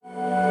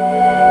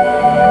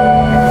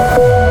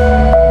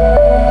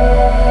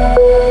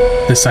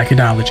the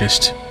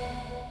Psychologist.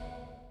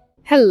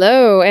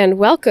 Hello, and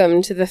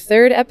welcome to the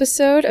third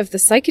episode of The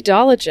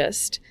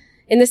Psychologist.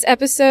 In this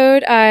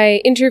episode,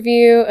 I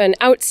interview an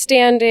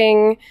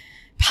outstanding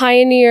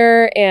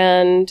pioneer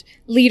and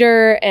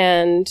leader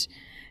and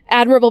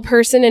admirable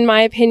person, in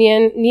my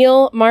opinion,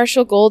 Neal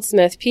Marshall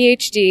Goldsmith,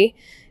 PhD.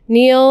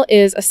 Neal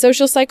is a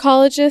social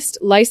psychologist,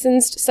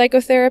 licensed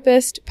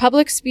psychotherapist,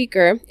 public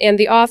speaker, and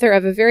the author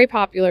of a very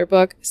popular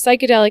book,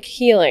 Psychedelic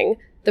Healing: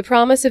 The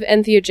Promise of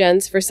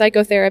Entheogens for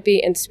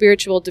Psychotherapy and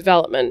Spiritual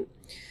Development.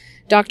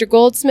 Dr.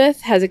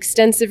 Goldsmith has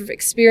extensive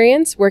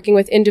experience working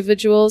with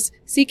individuals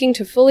seeking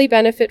to fully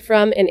benefit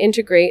from and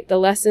integrate the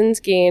lessons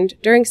gained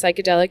during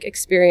psychedelic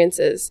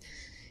experiences.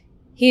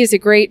 He is a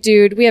great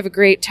dude. We have a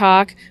great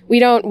talk. We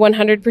don't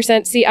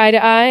 100% see eye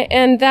to eye,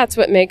 and that's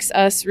what makes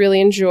us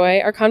really enjoy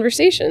our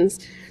conversations.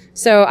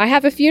 So I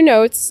have a few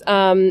notes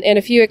and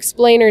a few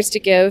explainers to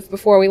give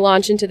before we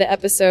launch into the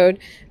episode.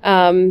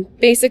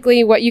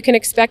 Basically, what you can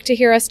expect to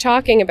hear us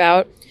talking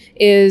about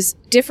is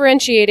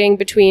differentiating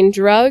between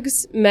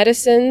drugs,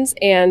 medicines,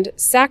 and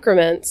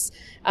sacraments,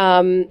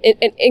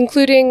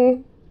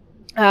 including,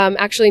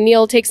 actually,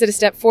 Neal takes it a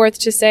step forth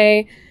to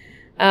say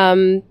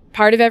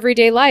part of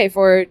everyday life,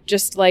 or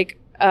just like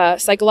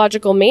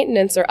psychological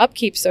maintenance or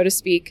upkeep, so to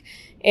speak.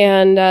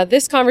 And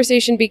this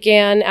conversation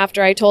began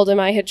after I told him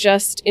I had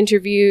discussed the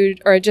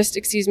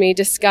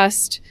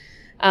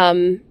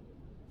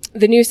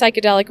new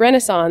psychedelic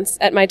renaissance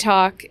at my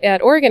talk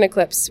at Oregon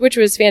Eclipse, which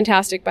was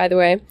fantastic, by the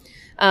way.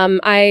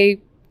 I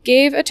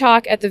gave a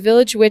talk at the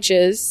Village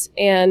Witches,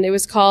 and it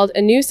was called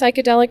A New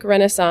Psychedelic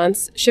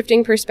Renaissance,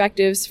 Shifting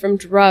Perspectives from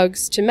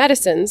Drugs to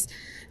Medicines.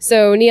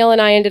 So Neal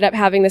and I ended up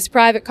having this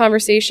private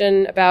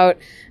conversation about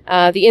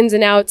the ins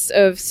and outs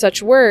of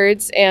such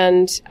words,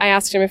 and I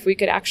asked him if we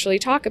could actually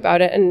talk about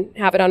it and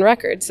have it on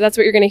record. So that's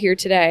what you're going to hear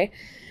today.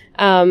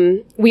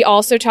 We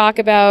also talk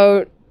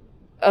about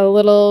a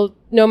little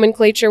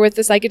nomenclature with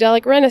the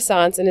psychedelic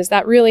renaissance, and is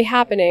that really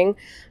happening?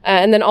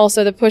 And then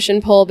also the push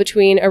and pull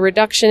between a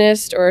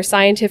reductionist or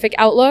scientific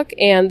outlook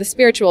and the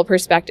spiritual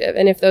perspective,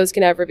 and if those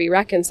can ever be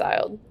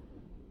reconciled.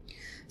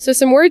 So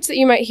some words that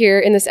you might hear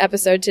in this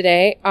episode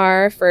today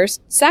are,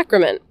 first,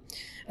 sacrament.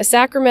 A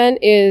sacrament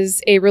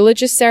is a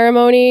religious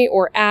ceremony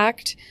or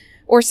act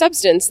or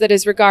substance that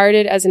is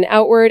regarded as an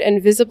outward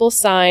and visible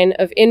sign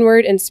of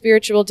inward and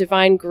spiritual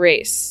divine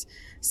grace.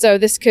 So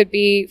this could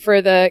be,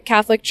 for the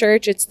Catholic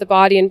Church, it's the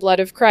body and blood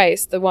of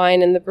Christ, the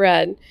wine and the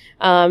bread.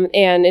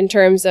 And in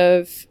terms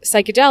of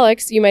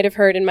psychedelics, you might have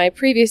heard in my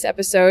previous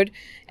episode,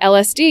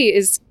 LSD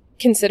is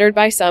considered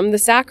by some the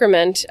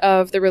sacrament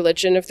of the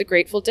religion of the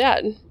Grateful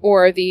Dead,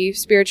 or the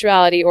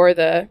spirituality, or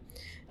you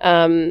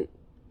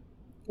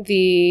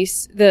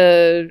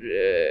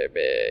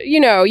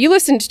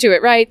listened to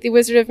it, right? The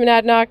Wizard of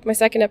Monadnock, my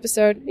second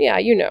episode. Yeah,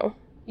 you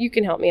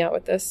can help me out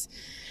with this.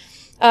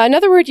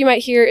 Another word you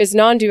might hear is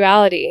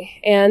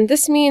non-duality, and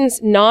this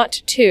means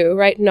not to,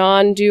 right?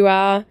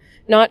 Non-dua,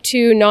 not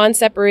to,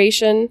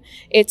 non-separation.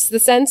 It's the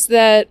sense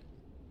that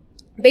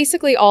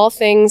basically all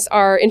things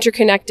are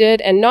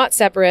interconnected and not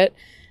separate.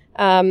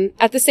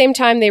 At the same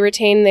time, they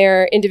retain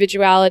their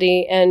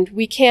individuality, and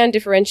we can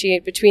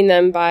differentiate between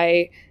them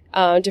by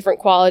different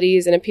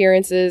qualities and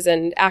appearances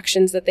and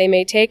actions that they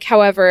may take.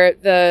 However,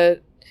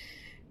 the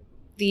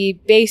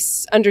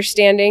base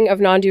understanding of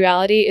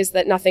non-duality is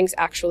that nothing's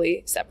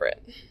actually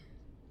separate.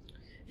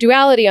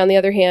 Duality, on the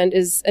other hand,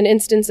 is an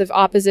instance of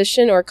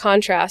opposition or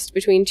contrast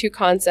between two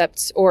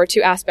concepts or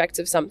two aspects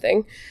of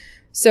something.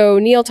 So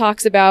Neal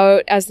talks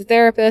about, as the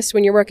therapist,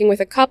 when you're working with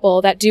a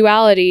couple, that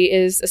duality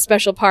is a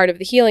special part of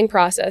the healing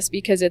process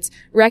because it's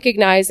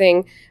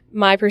recognizing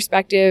my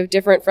perspective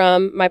different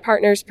from my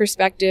partner's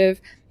perspective,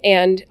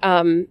 and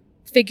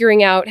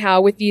figuring out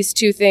how with these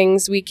two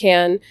things we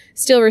can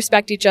still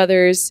respect each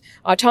other's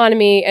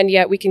autonomy, and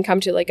yet we can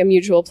come to like a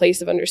mutual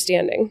place of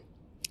understanding.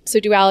 So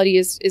duality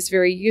is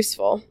very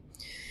useful.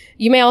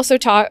 You may also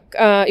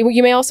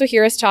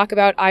hear us talk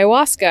about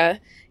ayahuasca.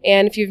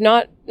 And if you've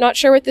not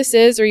sure what this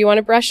is, or you want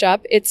to brush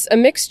up, it's a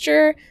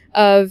mixture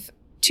of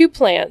two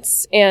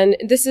plants. And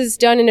this is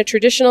done in a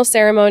traditional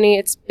ceremony.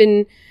 It's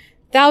been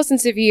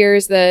thousands of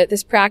years that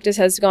this practice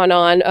has gone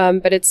on,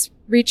 but it's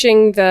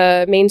reaching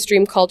the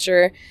mainstream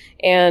culture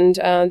and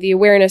the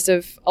awareness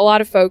of a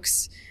lot of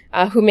folks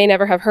who may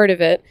never have heard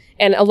of it.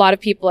 And a lot of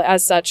people,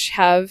 as such,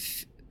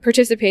 have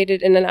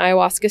participated in an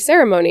ayahuasca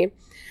ceremony.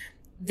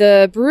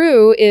 The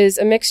brew is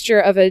a mixture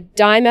of a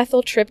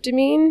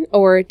dimethyltryptamine,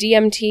 or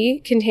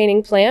DMT,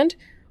 containing plant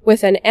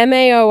with an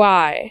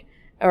MAOI,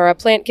 or a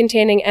plant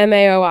containing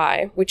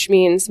MAOI, which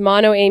means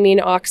monoamine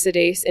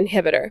oxidase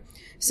inhibitor.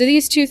 So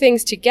these two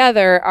things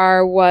together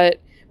are what,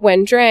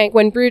 when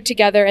brewed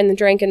together and then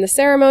drank in the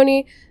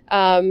ceremony,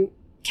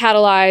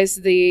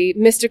 catalyze the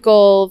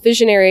mystical,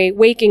 visionary,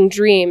 waking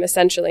dream,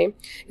 essentially.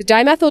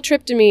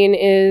 Dimethyltryptamine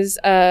is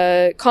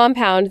a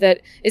compound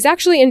that is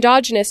actually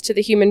endogenous to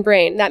the human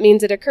brain. That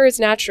means it occurs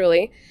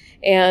naturally,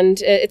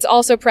 and it's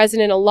also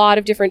present in a lot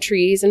of different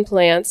trees and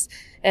plants.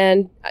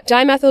 And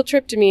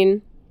dimethyltryptamine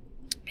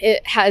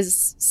It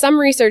has some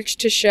research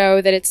to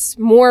show that it's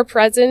more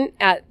present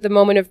at the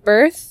moment of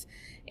birth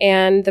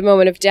and the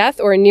moment of death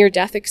or a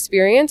near-death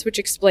experience, which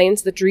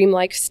explains the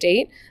dreamlike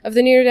state of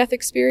the near-death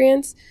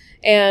experience.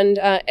 And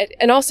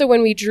also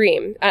when we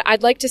dream.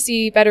 I'd like to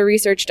see better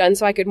research done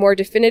so I could more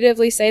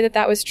definitively say that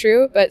that was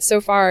true, but so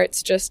far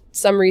it's just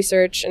some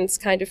research and it's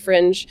kind of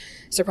fringe.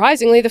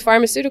 Surprisingly, the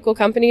pharmaceutical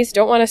companies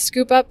don't want to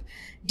scoop up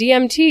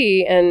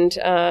DMT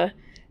and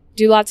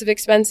do lots of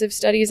expensive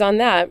studies on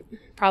that,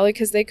 probably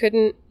because they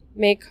couldn't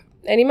make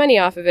any money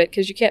off of it,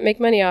 because you can't make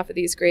money off of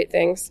these great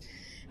things.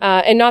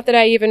 And not that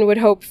I even would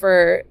hope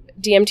for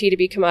DMT to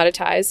be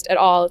commoditized at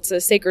all. It's a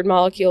sacred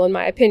molecule, in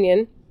my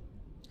opinion.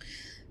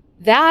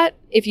 That,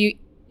 if you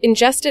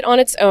ingest it on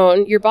its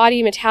own, your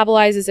body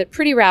metabolizes it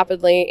pretty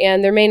rapidly,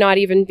 and there may not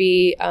even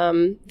be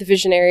the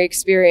visionary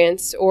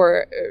experience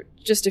or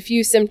just a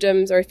few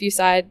symptoms or a few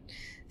side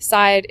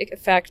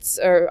effects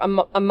or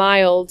a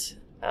mild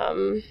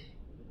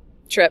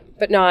trip,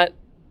 but not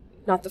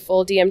the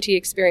full DMT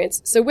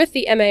experience. So with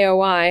the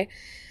MAOI,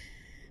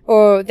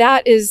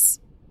 that is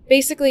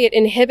basically it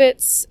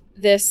inhibits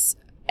this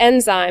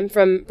enzyme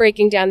from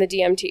breaking down the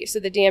DMT. So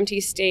the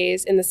DMT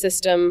stays in the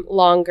system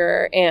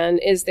longer and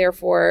is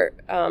therefore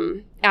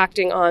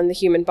acting on the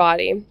human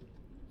body.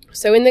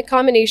 So in the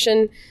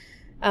combination,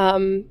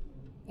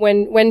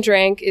 when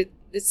drank,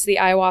 it's the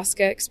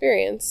ayahuasca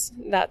experience.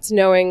 That's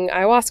knowing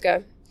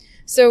ayahuasca.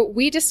 So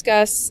we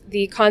discuss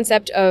the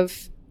concept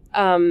of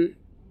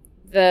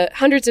the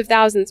hundreds of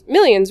thousands,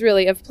 millions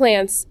really, of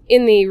plants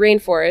in the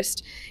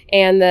rainforest,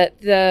 and that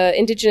the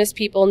indigenous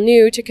people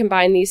knew to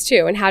combine these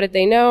two. And how did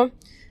they know?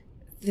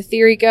 The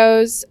theory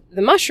goes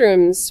the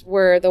mushrooms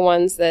were the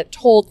ones that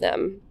told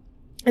them.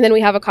 And then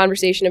we have a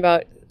conversation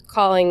about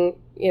calling,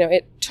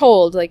 it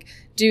told, like,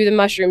 do the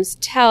mushrooms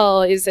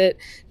tell?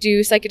 Do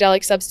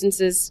psychedelic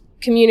substances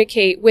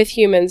communicate with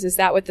humans? Is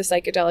that what the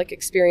psychedelic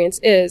experience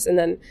is? And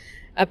then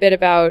a bit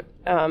about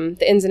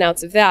the ins and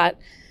outs of that,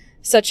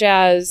 such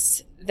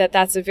as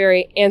that's a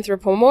very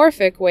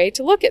anthropomorphic way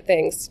to look at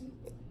things.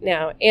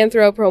 Now,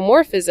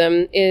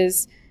 anthropomorphism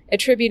is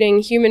attributing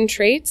human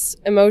traits,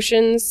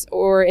 emotions,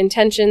 or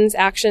intentions,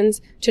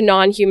 actions to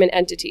non-human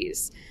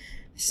entities.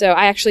 So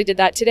I actually did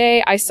that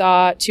today. I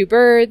saw two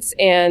birds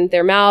and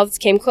their mouths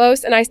came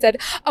close and I said,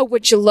 "Oh,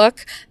 would you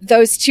look?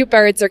 Those two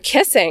birds are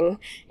kissing."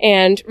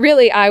 And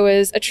really I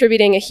was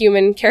attributing a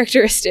human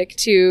characteristic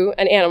to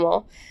an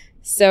animal.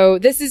 So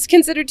this is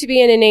considered to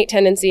be an innate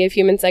tendency of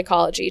human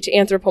psychology, to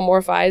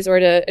anthropomorphize or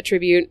to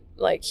attribute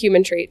like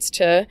human traits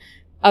to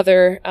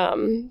other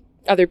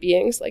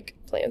beings like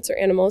plants or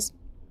animals.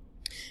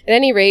 At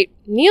any rate,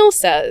 Neal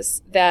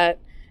says that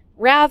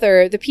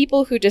rather the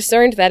people who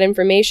discerned that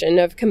information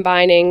of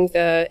combining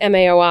the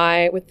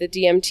MAOI with the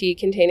DMT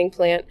containing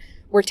plant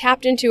were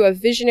tapped into a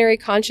visionary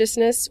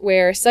consciousness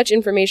where such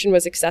information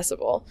was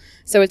accessible.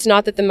 So it's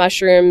not that the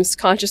mushrooms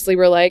consciously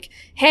were like,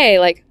 hey,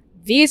 like,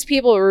 these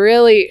people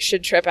really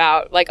should trip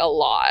out, like, a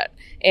lot.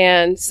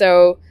 And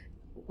so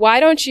why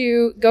don't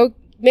you go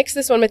mix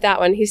this one with that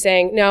one? He's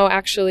saying, no,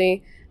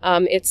 actually,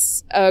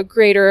 it's a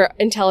greater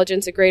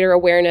intelligence, a greater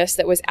awareness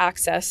that was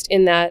accessed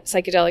in that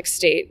psychedelic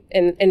state.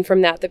 And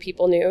from that, the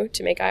people knew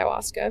to make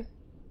ayahuasca.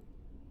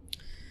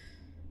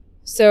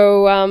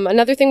 So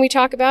another thing we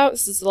talk about,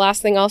 this is the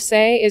last thing I'll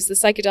say, is the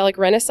psychedelic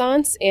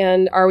renaissance.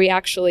 And are we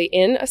actually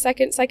in a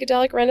second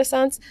psychedelic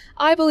renaissance?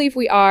 I believe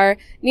we are.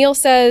 Neal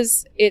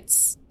says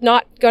it's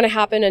not going to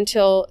happen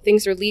until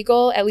things are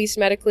legal, at least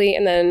medically,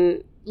 and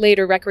then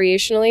later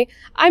recreationally.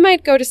 I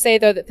might go to say,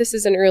 though, that this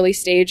is an early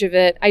stage of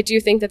it. I do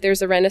think that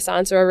there's a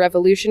renaissance or a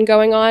revolution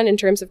going on in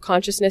terms of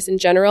consciousness in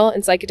general,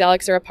 and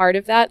psychedelics are a part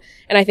of that.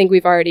 And I think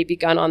we've already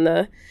begun on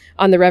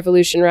the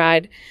revolution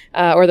ride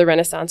or the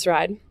renaissance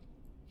ride.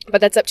 But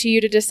that's up to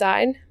you to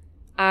decide.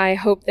 I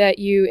hope that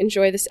you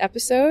enjoy this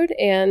episode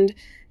and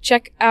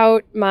check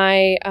out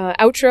my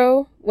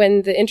outro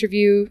when the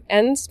interview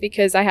ends,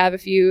 because I have a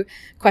few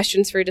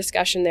questions for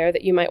discussion there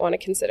that you might want to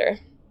consider.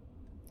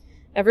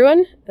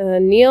 Everyone,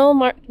 Neal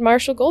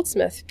Marshall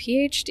Goldsmith,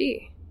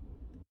 PhD.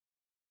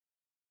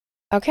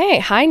 Okay.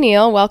 Hi,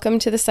 Neal. Welcome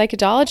to The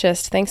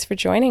Psychodologist. Thanks for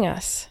joining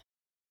us.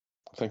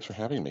 Thanks for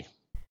having me.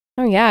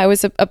 Oh, yeah. It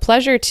was a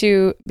pleasure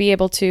to be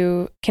able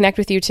to connect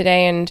with you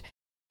today and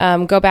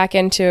go back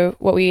into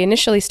what we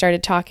initially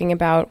started talking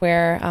about,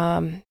 where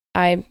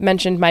I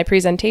mentioned my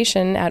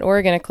presentation at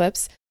Oregon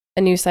Eclipse,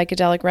 A New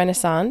Psychedelic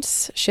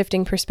Renaissance,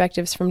 Shifting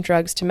Perspectives from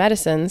Drugs to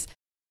Medicines.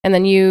 And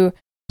then you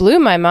blew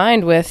my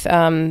mind with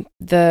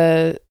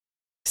the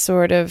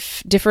sort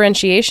of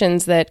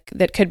differentiations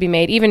that could be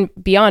made, even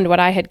beyond what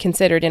I had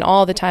considered in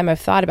all the time I've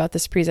thought about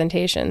this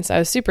presentation. So I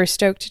was super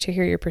stoked to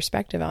hear your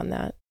perspective on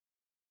that.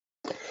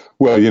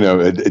 Well,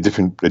 a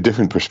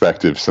different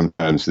perspective,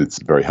 sometimes it's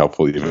very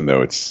helpful, even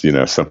though it's,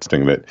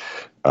 something that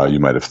you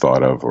might have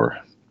thought of, or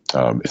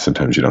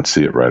sometimes you don't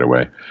see it right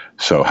away.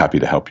 So happy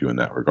to help you in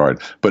that regard.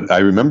 But I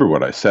remember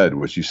what I said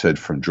was, you said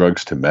from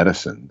drugs to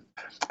medicine.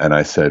 And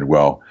I said,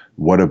 well,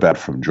 what about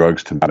from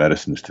drugs to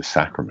medicines to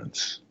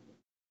sacraments?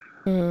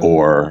 Mm.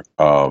 Or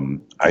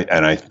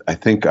I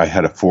think I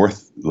had a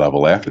fourth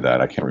level after that.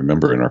 I can't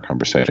remember in our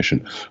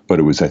conversation, but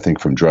it was, I think,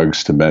 from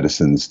drugs to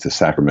medicines to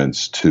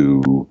sacraments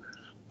to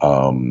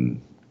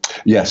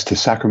yes, to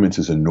sacraments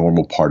as a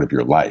normal part of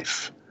your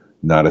life,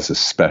 not as a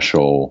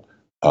special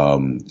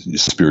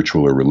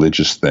spiritual or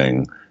religious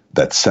thing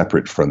that's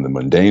separate from the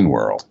mundane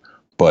world,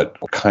 but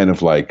kind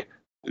of like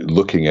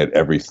looking at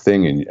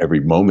everything in every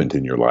moment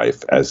in your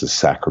life as a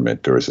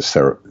sacrament, or as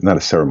not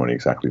a ceremony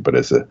exactly, but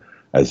as a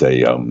as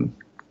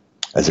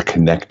a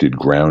connected,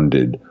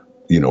 grounded,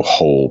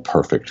 whole,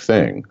 perfect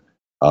thing.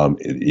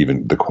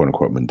 Even the quote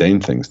unquote mundane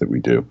things that we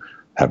do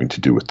having to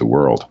do with the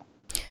world.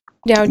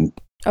 Now,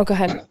 go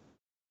ahead.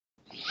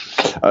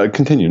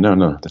 Continue.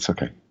 No, that's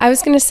okay. I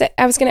was going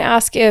to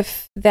ask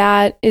if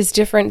that is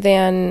different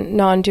than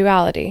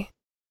non-duality.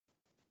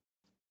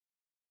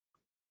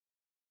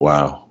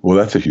 Wow. Well,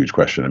 that's a huge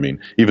question. I mean,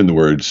 even the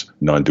words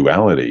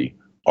non-duality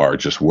are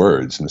just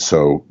words, and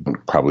so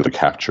probably to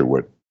capture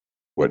what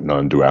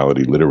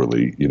non-duality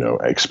literally,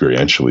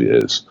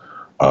 experientially is.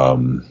 I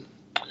don't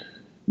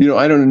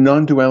know.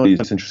 Non-duality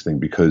is interesting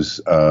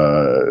because,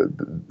 I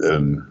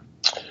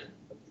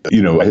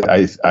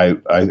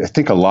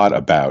think a lot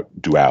about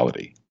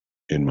duality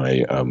in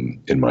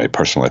my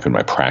personal life, in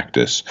my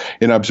practice,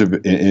 in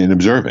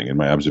observing, in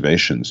my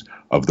observations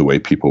of the way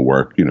people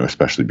work,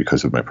 especially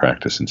because of my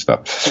practice and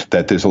stuff,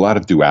 that there's a lot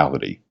of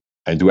duality.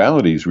 And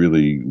duality is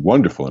really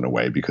wonderful in a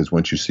way, because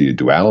once you see a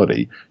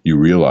duality, you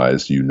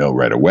realize,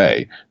 right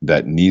away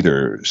that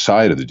neither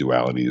side of the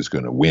duality is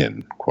going to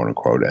win, quote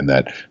unquote, and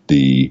that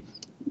the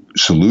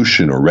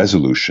solution or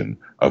resolution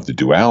of the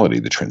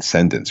duality, the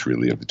transcendence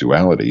really of the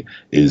duality,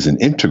 is an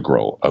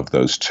integral of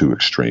those two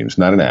extremes,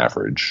 not an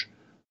average,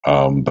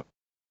 but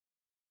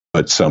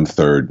some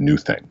third new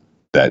thing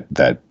that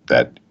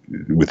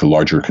with a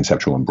larger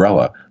conceptual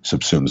umbrella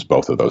subsumes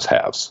both of those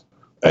halves.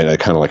 And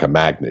kind of like a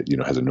magnet,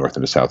 has a north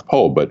and a south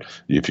pole. But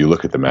if you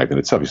look at the magnet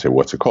itself, you say,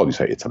 what's it called? You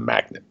say, it's a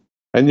magnet.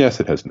 And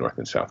yes, it has north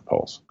and south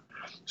poles.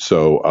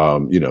 So,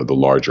 the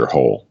larger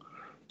whole.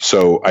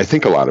 So I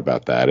think a lot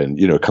about that. And,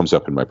 it comes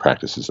up in my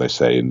practice, as I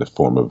say, in the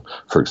form of,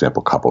 for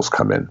example, couples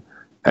come in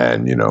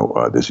and,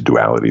 there's a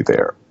duality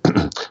there.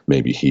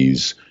 Maybe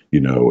he's,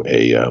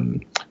 a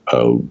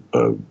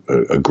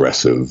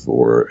aggressive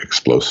or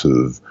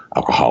explosive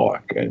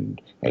alcoholic,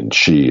 and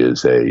she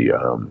is a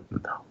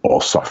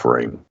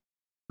all-suffering,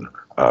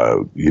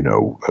 a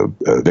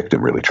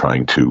victim, really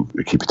trying to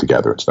keep it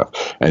together and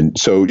stuff. And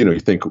so, you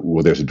think,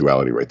 well, there's a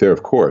duality right there,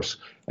 of course.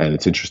 And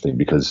it's interesting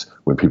because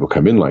when people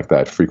come in like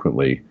that,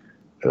 frequently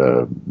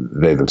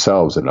they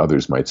themselves and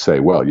others might say,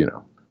 well,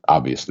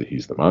 obviously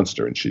he's the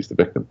monster and she's the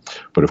victim.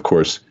 But of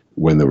course,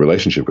 when the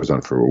relationship goes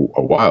on for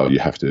a while, you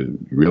have to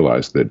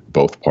realize that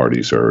both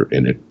parties are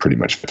in it pretty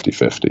much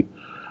 50-50,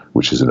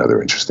 which is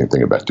another interesting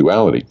thing about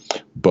duality.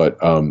 But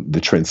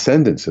the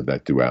transcendence of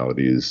that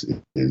duality is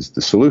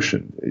the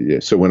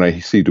solution. So when I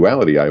see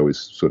duality, I always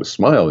sort of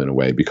smile in a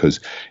way, because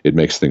it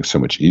makes things so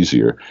much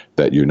easier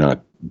that you're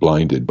not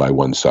blinded by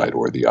one side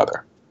or the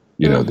other.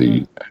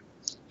 The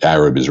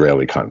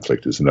Arab-Israeli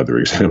conflict is another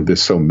example.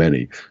 There's so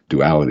many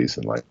dualities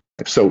in life.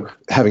 So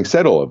having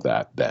said all of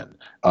that, then,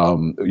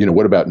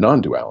 what about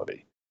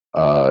non-duality?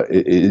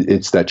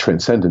 It's that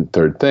transcendent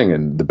third thing.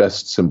 And the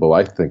best symbol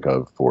I think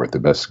of for it, the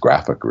best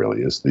graphic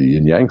really, is the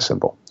yin yang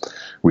symbol,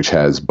 which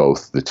has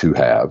both the two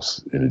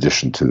halves, in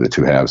addition to the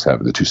two halves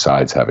have the two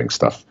sides having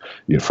stuff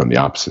from the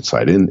opposite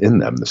side in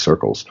them, the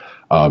circles.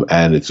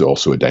 And it's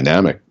also a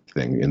dynamic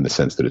thing in the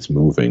sense that it's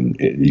moving,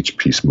 each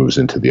piece moves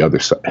into the other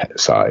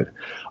side.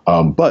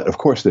 But of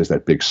course, there's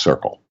that big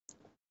circle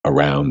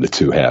around the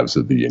two halves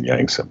of the yin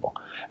yang symbol.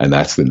 And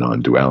that's the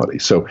non-duality.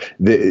 So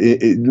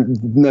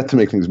not to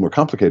make things more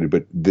complicated,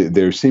 but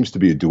there seems to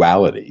be a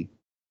duality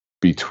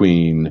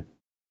between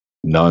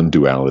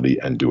non-duality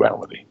and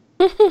duality.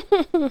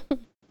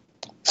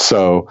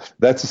 So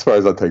that's as far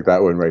as I'll take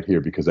that one right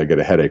here, because I get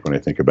a headache when I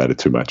think about it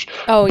too much.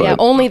 Oh, yeah.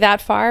 Only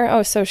that far?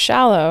 Oh, so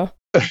shallow.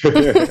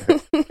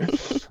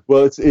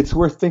 Well, it's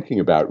worth thinking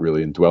about,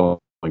 really, and dwelling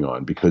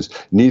on, because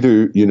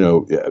neither, you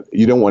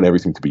don't want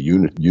everything to be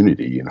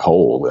unity and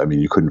whole. I mean,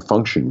 you couldn't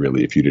function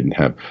really if you didn't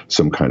have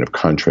some kind of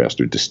contrast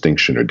or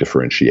distinction or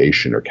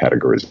differentiation or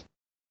categorization.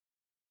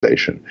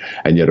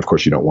 And yet, of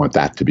course, you don't want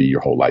that to be your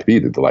whole life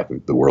either.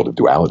 The world of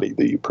duality,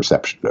 the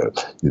perception,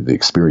 the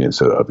experience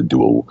of a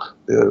dual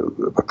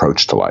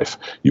approach to life.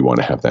 You want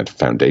to have that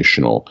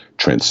foundational,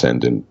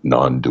 transcendent,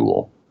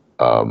 non-dual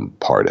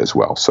part as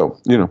well. So,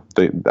 I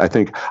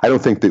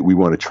don't think that we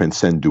want to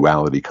transcend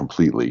duality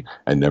completely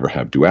and never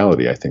have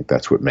duality. I think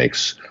that's what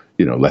makes,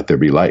 let there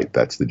be light.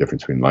 That's the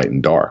difference between light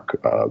and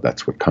dark.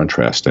 That's what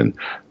contrast and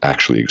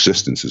actually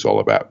existence is all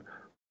about.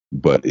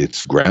 But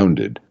it's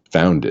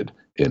founded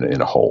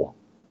in a whole.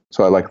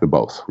 So I like the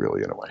both,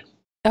 really, in a way.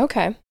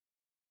 Okay.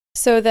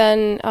 So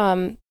then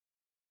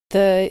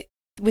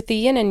with the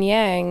yin and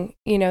yang,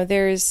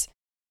 there's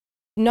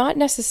not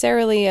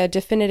necessarily a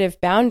definitive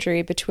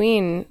boundary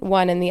between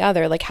one and the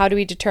other. Like, how do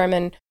we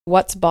determine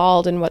what's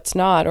bald and what's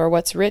not, or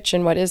what's rich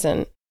and what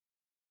isn't?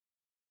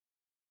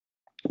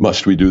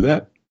 Must we do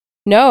that?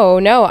 No.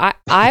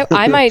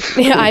 I might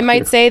I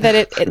might say that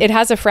it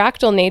has a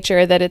fractal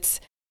nature, that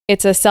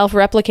it's a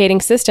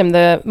self-replicating system.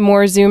 The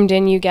more zoomed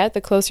in you get,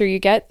 the closer you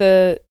get,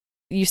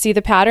 you see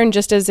the pattern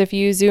just as if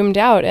you zoomed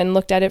out and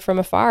looked at it from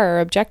afar or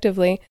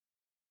objectively.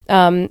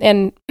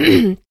 And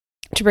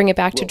to bring it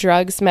back to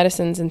drugs,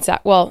 medicines, and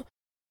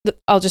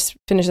I'll just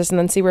finish this and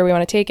then see where we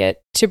want to take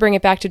it. To bring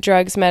it back to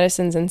drugs,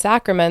 medicines, and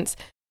sacraments,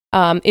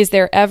 is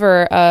there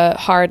ever a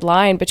hard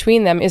line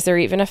between them? Is there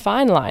even a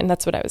fine line?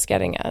 That's what I was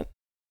getting at.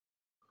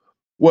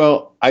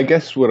 Well, I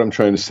guess what I'm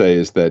trying to say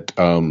is that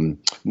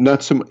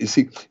you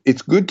see,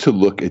 it's good to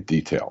look at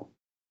detail.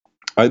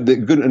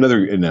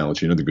 Another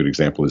analogy, another good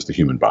example is the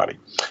human body.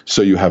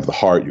 So you have the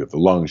heart, you have the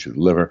lungs, you have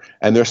the liver,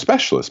 and there are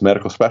specialists,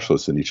 medical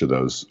specialists in each of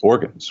those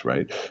organs,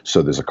 right?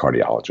 So there's a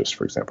cardiologist,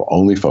 for example,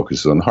 only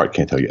focuses on the heart,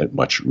 can't tell you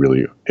much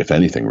really, if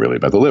anything, really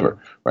about the liver,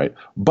 right?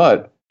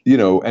 But,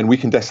 and we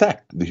can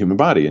dissect the human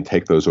body and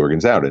take those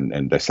organs out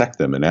and dissect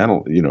them and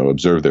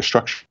observe their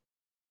structure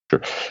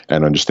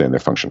and understand their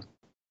function.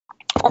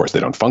 Of course, they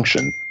don't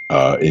function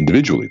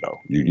individually, though.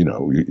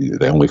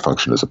 They only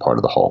function as a part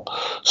of the whole.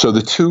 So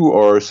the two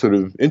are sort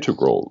of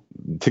integral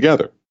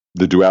together.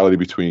 The duality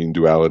between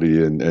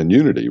duality and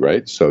unity,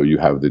 right? So you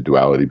have the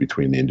duality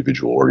between the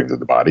individual organs of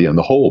the body and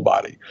the whole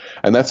body,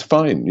 and that's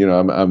fine.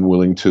 I'm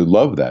willing to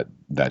love that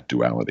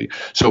duality.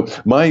 So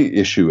my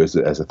issue as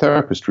a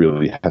therapist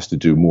really has to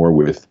do more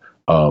with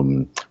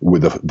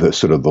the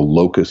sort of the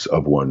locus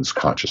of one's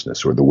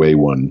consciousness, or the way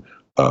one.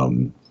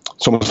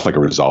 It's almost like a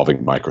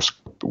resolving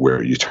microscope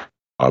where you turn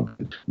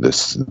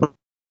this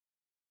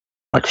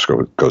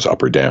microscope goes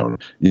up or down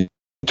in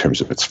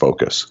terms of its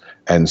focus.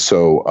 And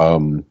so,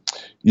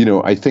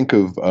 I think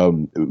of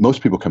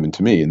most people coming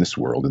to me in this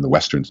world, in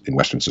Western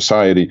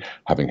society,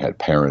 having had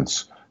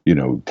parents,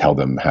 tell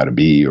them how to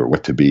be or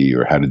what to be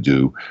or how to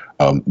do.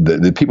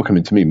 The people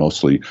coming to me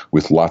mostly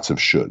with lots of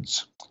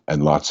shoulds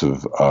and lots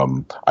of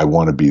I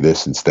want to be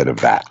this instead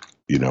of that.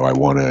 I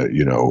want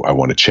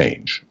to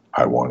change.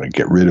 I want to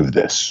get rid of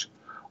this.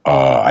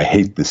 I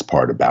hate this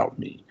part about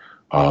me.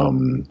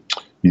 I'm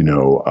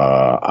terrible.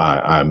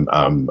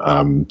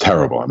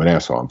 I'm an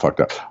asshole. I'm fucked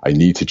up. I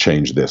need to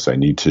change this. I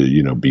need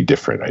to, be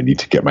different. I need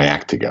to get my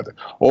act together.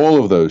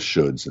 All of those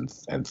shoulds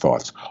and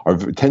thoughts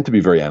tend to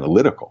be very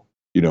analytical.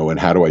 And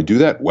how do I do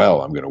that?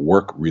 Well, I'm going to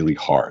work really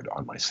hard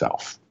on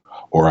myself.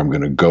 Or I'm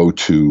going to go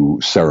to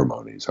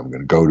ceremonies. I'm going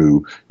to go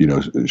to,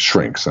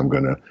 shrinks. I'm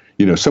going to,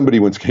 somebody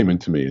once came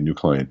into me, a new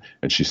client,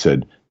 and she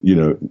said,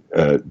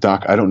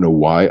 Doc, I don't know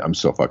why I'm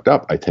so fucked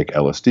up. I take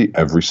LSD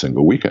every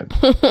single weekend.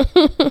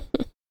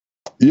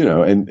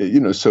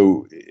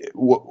 So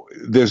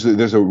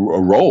there's a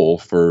role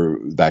for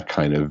that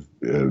kind of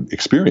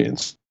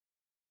experience.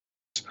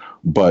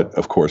 But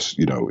of course,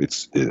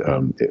 it's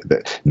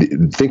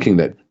thinking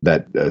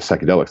that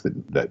psychedelics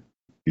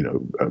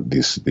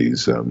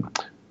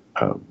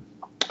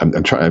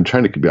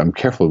I'm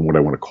careful in what I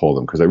want to call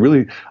them, because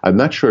I'm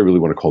not sure I really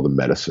want to call them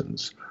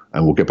medicines.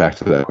 And we'll get back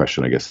to that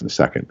question, I guess, in a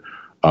second.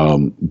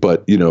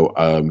 But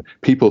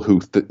people who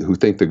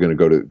think they're going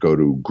to go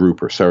to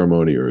group or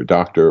ceremony or a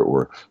doctor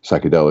or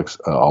psychedelics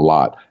a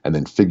lot and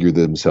then figure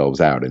themselves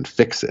out and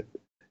fix it.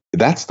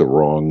 That's the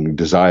wrong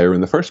desire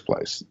in the first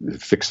place.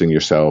 Fixing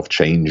yourself,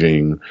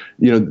 changing.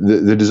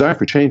 The desire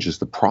for change is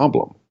the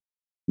problem,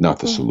 not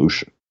the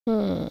solution.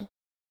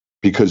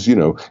 Because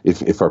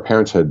if our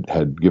parents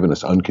had given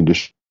us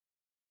unconditional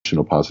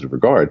positive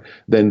regard,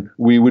 then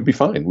we would be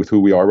fine with who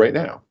we are right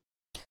now.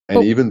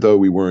 And even though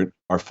we weren't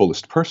our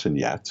fullest person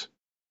yet,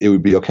 it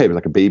would be okay. But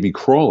like a baby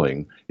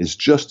crawling is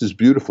just as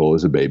beautiful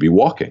as a baby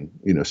walking,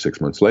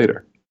 6 months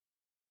later.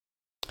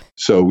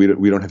 So we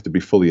don't have to be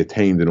fully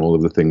attained in all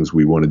of the things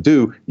we want to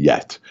do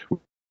yet.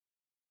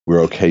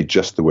 We're okay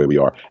just the way we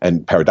are.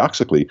 And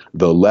paradoxically,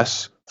 the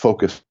less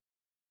focused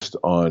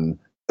on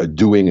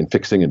doing and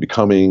fixing and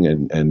becoming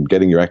and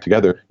getting your act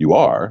together you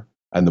are,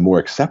 and the more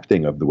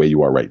accepting of the way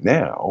you are right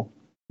now,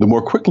 the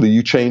more quickly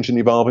you change and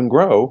evolve and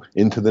grow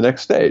into the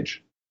next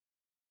stage.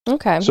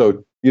 Okay.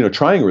 So,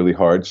 trying really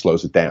hard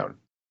slows it down,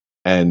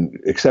 and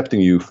accepting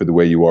you for the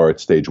way you are at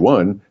stage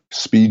 1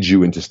 speeds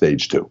you into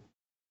stage 2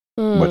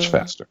 much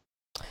faster.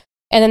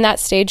 And then that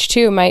stage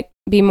 2 might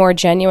be more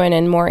genuine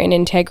and more in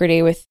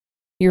integrity with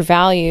your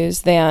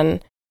values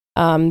than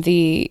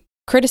the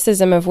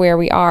criticism of where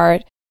we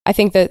are. I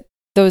think that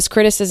those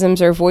criticisms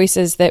are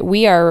voices that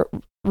we are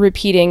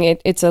repeating.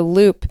 It's a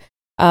loop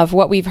of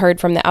what we've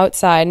heard from the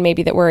outside,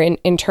 maybe that we're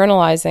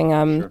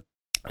internalizing Sure.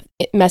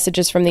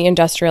 Messages from the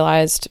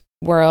industrialized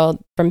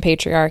world, from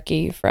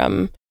patriarchy,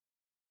 from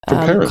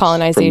parents,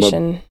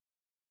 colonization.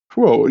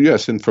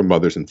 Yes, and from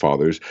mothers and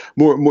fathers.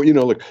 More,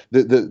 like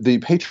the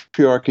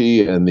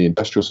patriarchy and the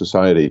industrial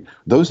society,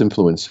 those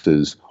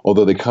influences,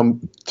 although they come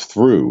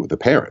through the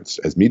parents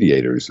as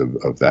mediators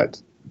of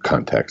that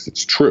context,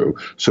 it's true.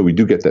 So we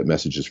do get that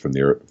messages from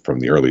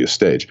the earliest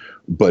stage,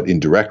 but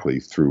indirectly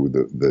through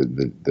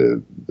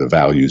the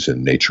values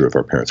and nature of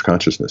our parents'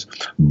 consciousness.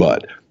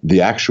 But the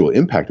actual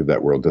impact of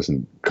that world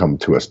doesn't come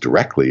to us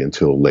directly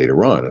until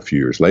later on, a few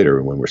years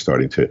later, when we're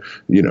starting to,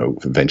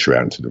 venture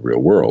out into the real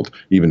world,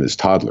 even as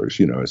toddlers,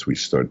 as we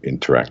start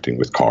interacting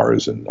with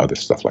cars and other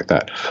stuff like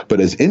that. But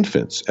as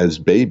infants, as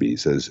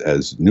babies, as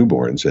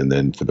newborns, and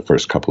then for the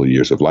first couple of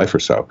years of life or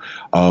so,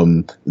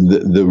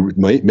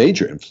 the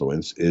major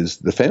influence is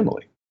the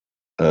family,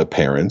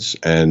 parents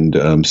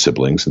and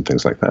siblings and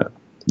things like that.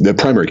 The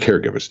primary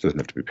caregivers, doesn't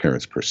have to be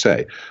parents per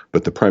se,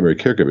 but the primary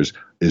caregivers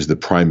is the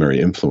primary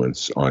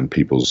influence on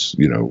people's,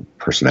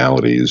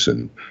 personalities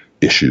and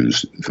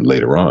issues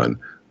later on,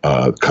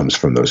 comes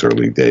from those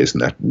early days,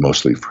 and that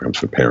mostly comes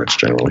from parents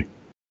generally.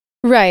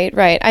 Right.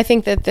 I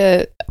think that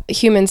the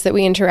humans that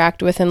we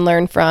interact with and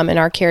learn from and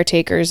our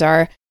caretakers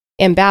are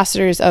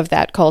ambassadors of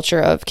that culture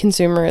of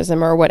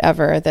consumerism or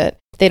whatever, that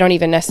they don't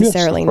even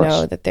necessarily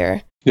know that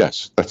they're...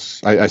 Yes,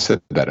 I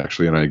said that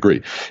actually, and I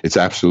agree. It's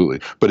absolutely,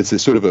 but it's a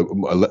sort of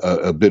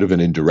a bit of an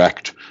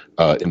indirect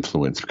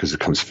influence because it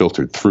comes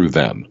filtered through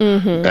them,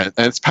 and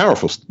it's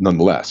powerful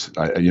nonetheless.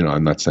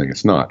 I'm not saying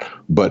it's not,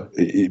 but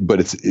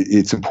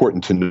it's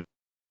important to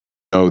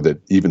know that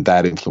even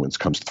that influence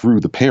comes through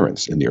the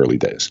parents in the early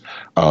days,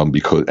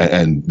 because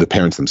and the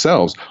parents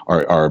themselves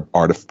are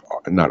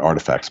not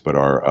artifacts, but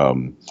are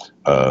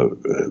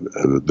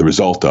the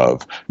result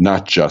of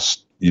not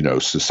just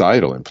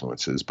societal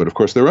influences, but of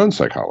course their own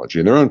psychology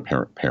and their own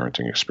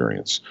parenting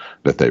experience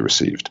that they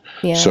received.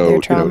 Yeah, so their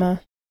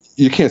trauma.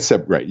 You can't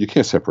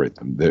separate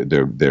them.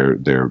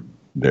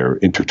 They're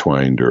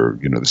intertwined, or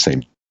the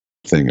same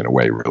thing in a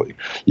way. Really,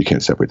 you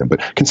can't separate them.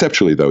 But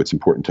conceptually, though, it's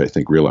important to, I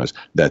think, realize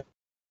that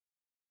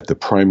the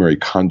primary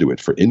conduit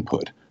for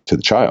input to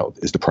the child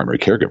is the primary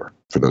caregiver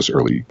for those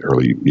early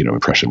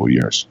impressionable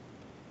years.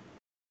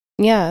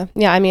 Yeah.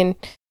 I mean,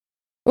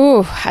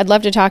 I'd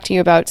love to talk to you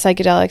about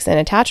psychedelics and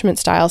attachment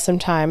style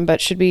sometime, but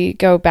should we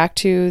go back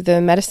to the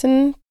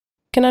medicine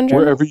conundrum?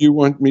 Wherever you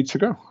want me to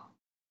go.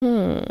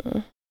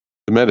 The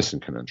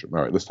medicine conundrum.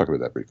 All right, let's talk about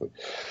that briefly.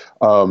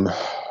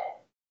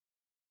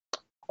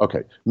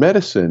 Okay,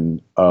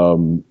 medicine.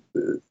 I've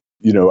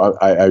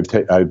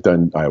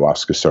done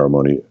ayahuasca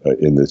ceremony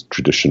in the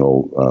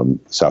traditional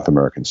South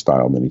American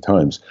style many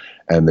times,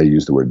 and they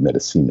use the word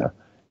medicina.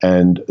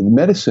 And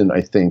medicine,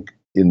 I think,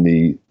 in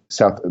the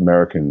South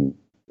American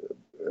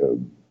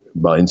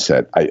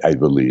mindset, I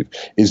believe,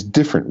 is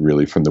different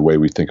really from the way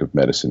we think of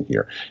medicine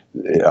here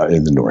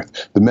in the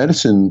North. The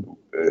medicine,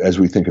 as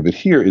we think of it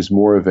here, is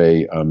more of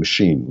a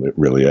machine,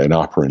 really, an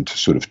operant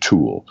sort of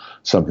tool,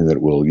 something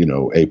that will,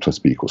 A plus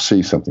B equals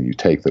C, something you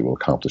take that will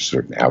accomplish a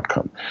certain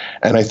outcome.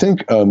 And I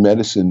think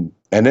medicine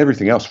and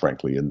everything else,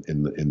 frankly,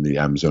 in the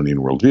Amazonian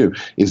worldview,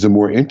 is a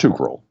more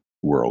integral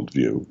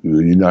worldview.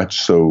 You're not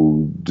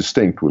so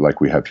distinct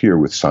like we have here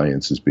with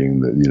science as being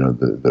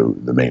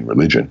the main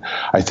religion.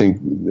 I think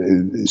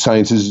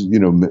science is,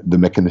 the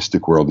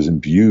mechanistic world is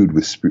imbued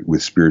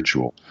with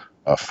spiritual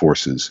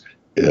forces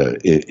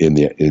in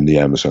the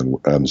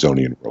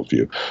Amazonian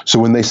worldview. So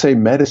when they say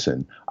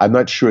medicine, I'm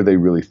not sure they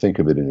really think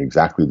of it in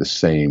exactly the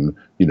same,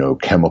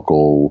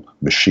 chemical,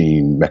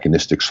 machine,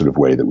 mechanistic sort of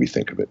way that we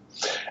think of it.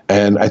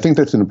 And I think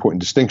that's an important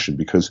distinction,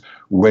 because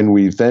when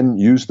we then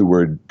use the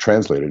word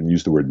translated and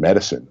use the word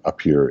medicine up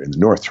here in the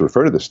North to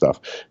refer to this stuff,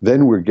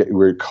 then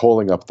we're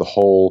calling up the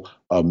whole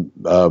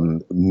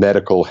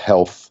medical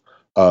health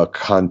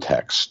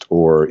context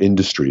or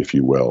industry, if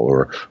you will,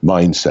 or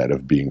mindset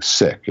of being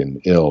sick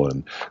and ill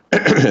and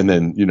and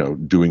then,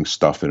 doing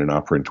stuff in an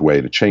operant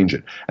way to change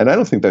it. And I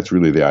don't think that's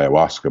really the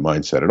ayahuasca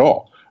mindset at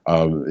all.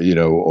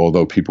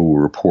 Although people will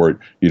report,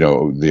 the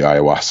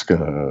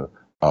ayahuasca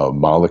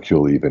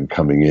molecule even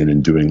coming in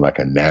and doing like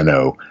a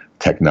nano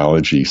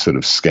technology sort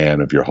of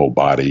scan of your whole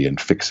body and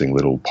fixing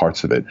little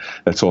parts of it.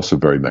 That's also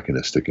very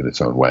mechanistic in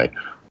its own way.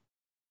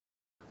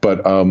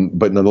 But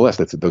nonetheless,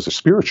 those are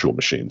spiritual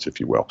machines, if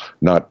you will.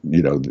 Not,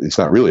 it's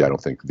not really, I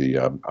don't think,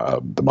 the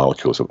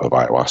molecules of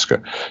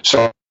ayahuasca.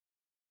 So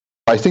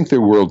I think their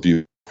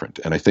worldview is different,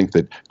 and I think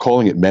that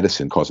calling it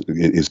medicine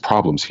is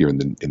problems here in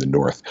the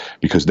North,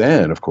 because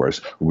then, of course,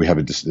 we have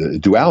a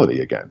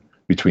duality again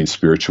between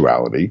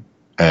spirituality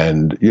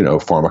and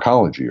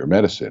pharmacology or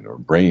medicine or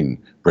brain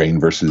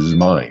versus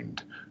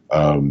mind.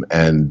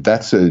 And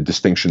that's a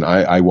distinction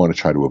I want to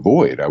try to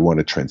avoid. I want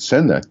to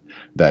transcend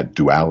that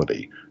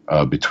duality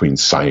between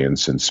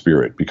science and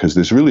spirit, because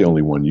there's really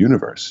only one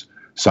universe.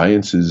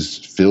 Science is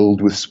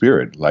filled with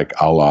spirit, like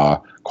a la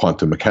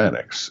quantum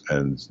mechanics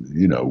and,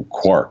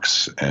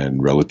 quarks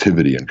and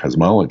relativity and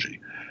cosmology.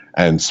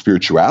 And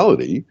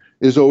spirituality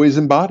is always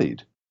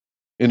embodied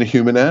in a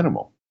human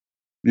animal,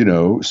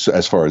 so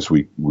as far as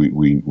we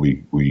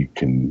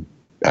can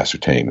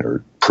ascertain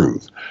or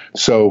prove.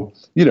 So,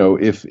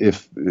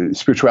 if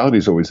spirituality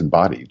is always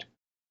embodied,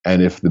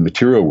 and if the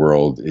material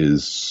world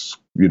is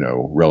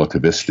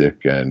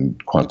relativistic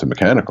and quantum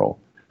mechanical,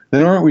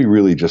 then aren't we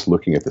really just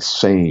looking at the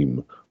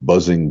same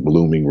buzzing,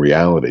 blooming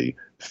reality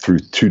through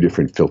two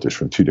different filters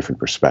from two different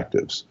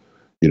perspectives?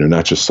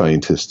 Not just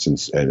scientists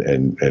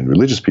and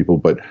religious people,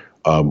 but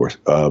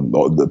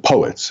the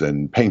poets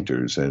and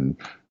painters and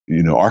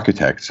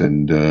architects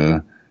and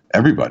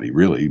everybody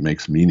really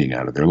makes meaning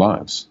out of their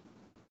lives.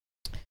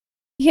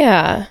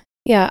 Yeah.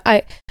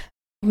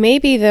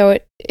 Maybe though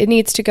it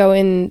needs to go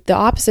in the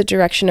opposite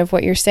direction of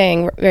what you're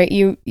saying, right?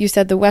 You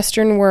said the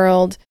Western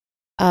world,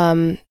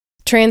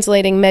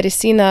 translating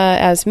medicina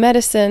as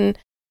medicine,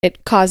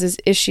 it causes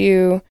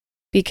issue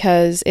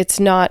because it's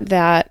not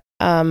that,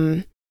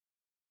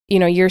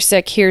 you're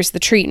sick, here's the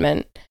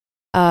treatment.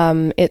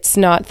 It's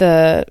not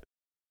the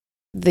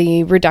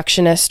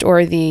reductionist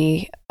or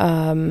the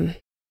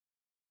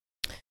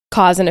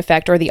cause and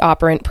effect or the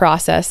operant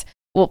process.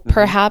 Well,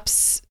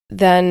 perhaps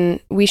then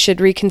we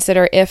should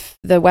reconsider if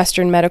the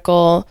Western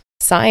medical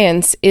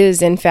science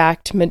is in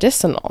fact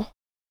medicinal.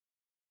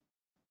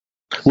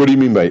 What do you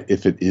mean by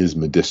if it is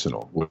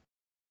medicinal? What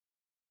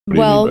do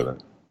you mean by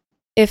that?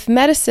 If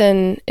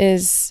medicine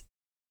is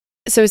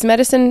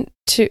medicine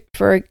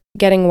for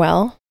getting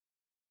well?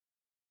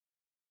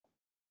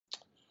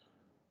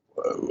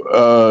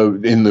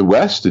 In the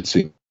West, it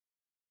seems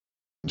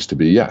to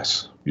be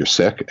yes. You're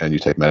sick and you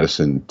take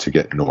medicine to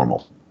get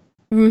normal,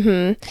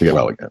 to get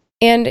well again.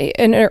 And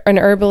an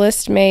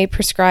herbalist may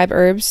prescribe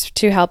herbs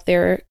to help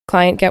their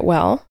client get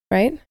well,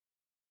 right?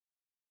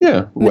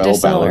 Yeah,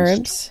 medicinal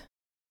well-balanced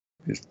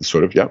herbs.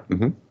 Sort of, yeah.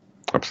 Mm-hmm.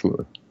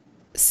 Absolutely.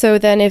 So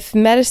then if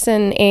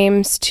medicine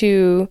aims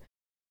to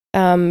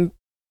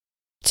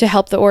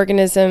help the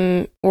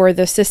organism or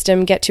the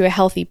system get to a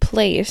healthy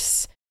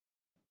place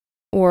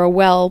or a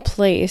well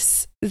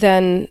place,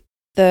 then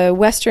the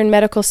Western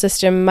medical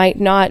system might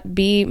not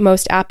be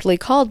most aptly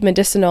called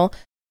medicinal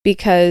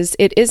because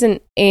it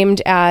isn't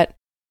aimed at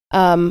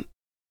I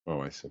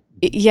see.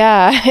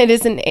 Yeah, it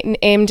isn't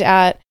aimed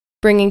at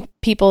bringing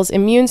people's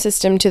immune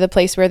system to the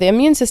place where the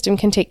immune system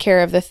can take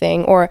care of the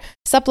thing, or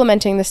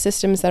supplementing the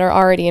systems that are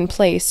already in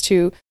place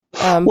to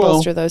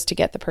bolster those to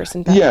get the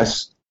person better.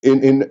 Yes,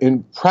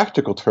 in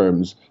practical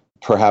terms,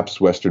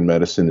 perhaps Western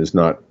medicine is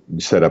not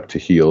set up to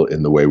heal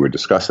in the way we're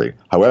discussing.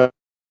 However,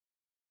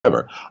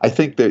 I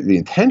think that the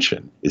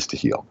intention is to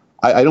heal.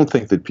 I don't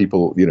think that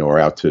people, are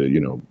out to,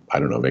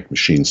 make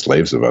machine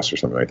slaves of us or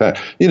something like that.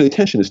 The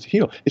intention is to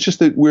heal. It's just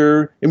that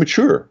we're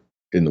immature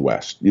in the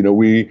West.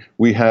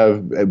 We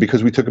have,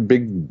 because we took a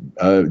big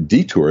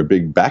detour, a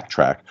big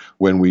backtrack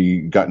when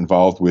we got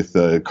involved with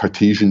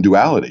Cartesian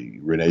duality,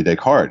 Rene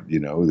Descartes,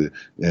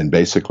 and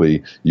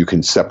basically you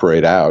can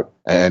separate out,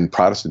 and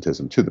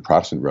Protestantism too, the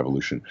Protestant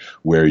Revolution,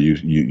 where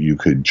you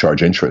could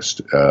charge interest,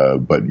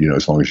 but,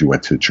 as long as you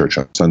went to church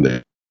on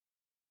Sunday,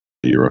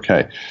 you're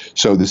okay.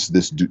 So this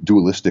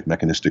dualistic,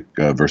 mechanistic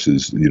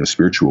versus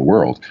spiritual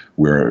world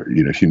where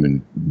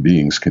human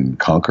beings can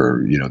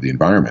conquer the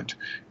environment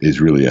is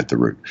really at the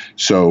root.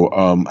 So,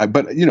 I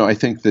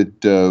think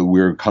that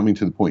we're coming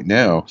to the point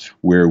now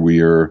where we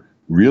are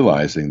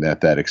realizing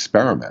that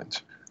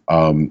experiment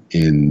in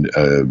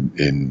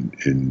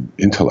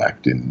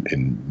intellect,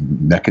 in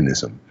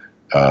mechanism,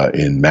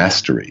 in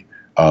mastery,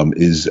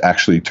 is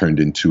actually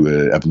turned into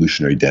an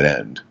evolutionary dead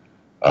end.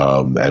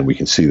 And we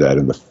can see that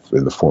in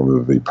the form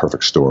of the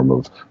perfect storm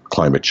of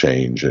climate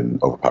change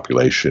and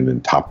overpopulation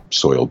and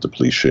topsoil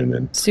depletion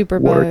and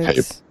water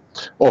table.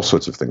 All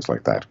sorts of things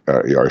like that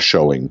are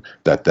showing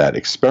that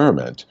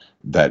experiment,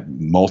 that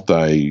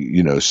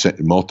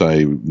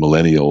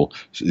multi-millennial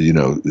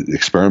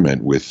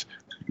experiment with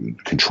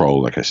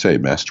control, like I say,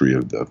 mastery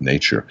of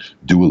nature,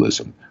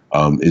 dualism,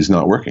 is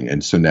not working.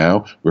 And so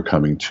now we're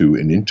coming to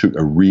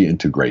a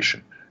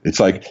reintegration. It's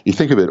like, you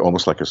think of it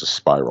almost like as a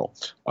spiral,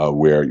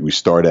 where we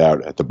start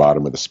out at the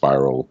bottom of the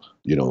spiral,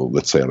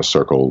 let's say on a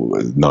circle,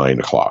 9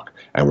 o'clock,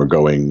 and we're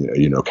going,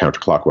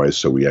 counterclockwise.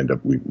 So we end up,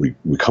 we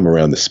come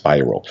around the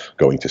spiral,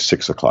 going to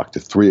 6 o'clock, to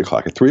 3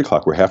 o'clock. At 3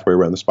 o'clock, we're halfway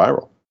around the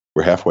spiral.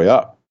 We're halfway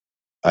up,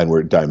 and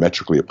we're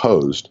diametrically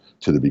opposed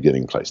to the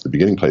beginning place. The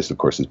beginning place, of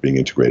course, is being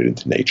integrated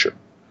into nature,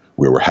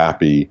 where we're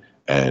happy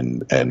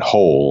and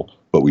whole,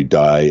 but we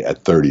die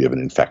at 30 of an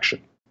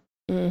infection.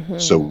 Mm-hmm.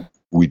 So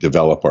we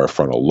develop our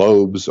frontal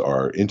lobes,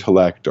 our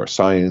intellect, our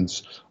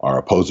science, our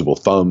opposable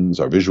thumbs,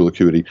 our visual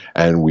acuity,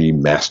 and we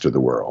master the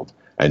world.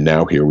 And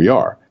now here we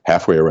are,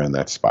 halfway around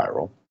that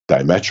spiral,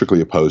 diametrically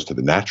opposed to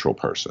the natural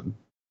person,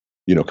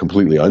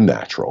 completely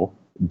unnatural,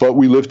 but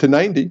we live to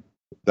 90,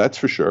 that's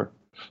for sure.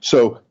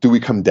 So do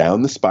we come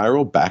down the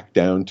spiral, back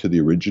down to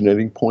the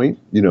originating point,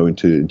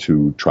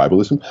 into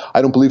tribalism?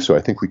 I don't believe so.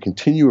 I think we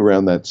continue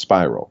around that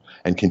spiral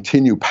and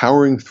continue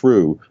powering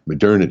through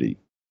modernity,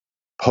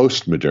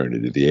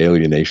 post-modernity, the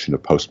alienation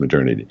of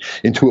post-modernity,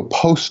 into a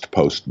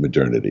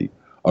post-post-modernity,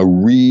 a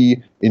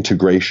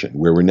reintegration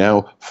where we're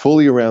now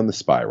fully around the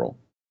spiral,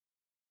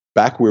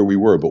 back where we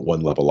were, but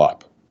one level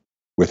up,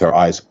 with our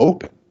eyes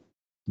open,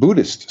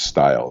 Buddhist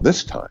style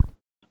this time,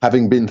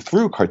 having been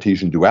through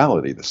Cartesian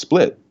duality, the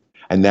split,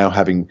 and now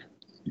having,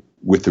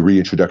 with the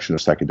reintroduction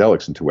of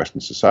psychedelics into Western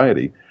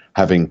society,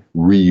 having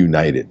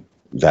reunited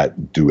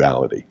that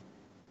duality,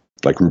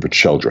 like Rupert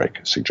Sheldrake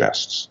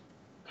suggests.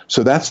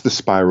 So that's the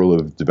spiral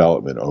of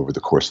development over the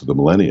course of the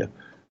millennia,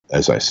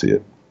 as I see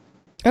it.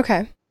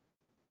 Okay.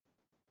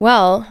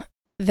 Well,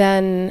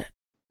 then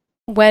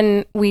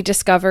when we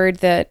discovered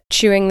that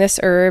chewing this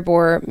herb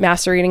or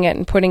macerating it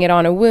and putting it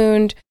on a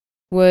wound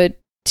would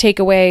take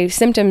away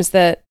symptoms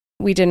that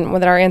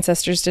that our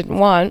ancestors didn't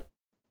want,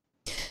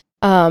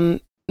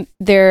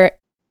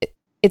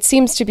 it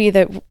seems to be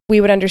that we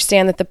would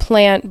understand that the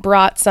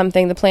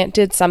plant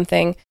did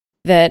something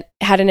that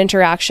had an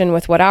interaction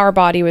with what our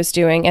body was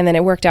doing, and then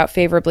it worked out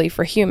favorably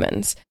for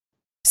humans.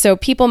 So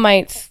people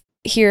might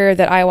hear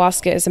that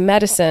ayahuasca is a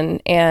medicine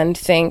and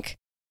think,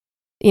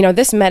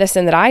 this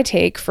medicine that I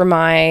take for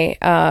my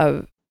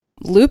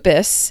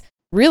lupus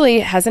really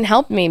hasn't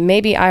helped me.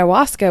 Maybe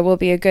ayahuasca will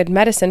be a good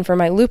medicine for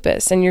my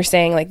lupus. And you're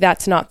saying like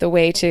that's not the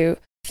way to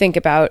think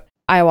about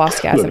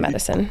ayahuasca as a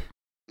medicine.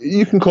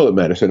 You can call it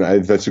medicine.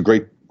 That's a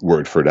great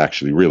word for it,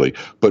 actually, really.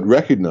 But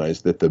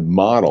recognize that the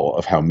model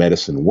of how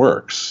medicine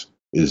works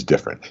is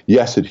different.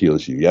 Yes, it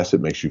heals you. Yes,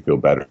 it makes you feel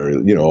better.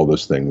 All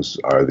those things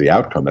are the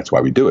outcome. That's why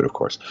we do it, of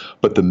course.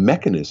 But the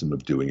mechanism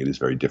of doing it is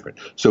very different.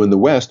 So in the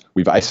West,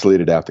 we've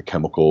isolated out the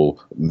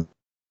chemical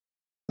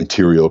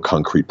material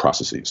concrete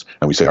processes.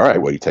 And we say, all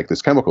right, well, you take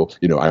this chemical,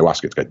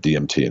 ayahuasca, it's got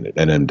DMT in it,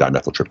 and then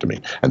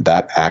dimethyltryptamine. And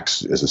that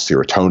acts as a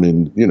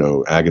serotonin,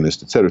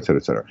 agonist, et cetera, et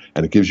cetera, et cetera.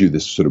 And it gives you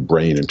this sort of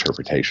brain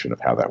interpretation of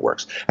how that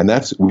works. And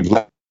we've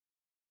left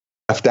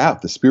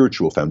out the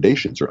spiritual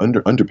foundations or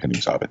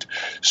underpinnings of it.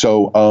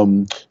 So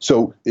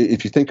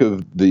if you think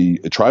of the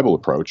tribal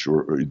approach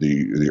or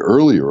the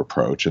earlier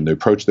approach and the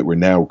approach that we're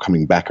now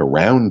coming back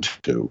around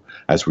to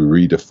as we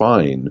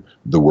redefine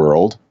the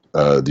world,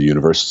 the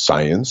universe,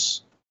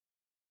 science,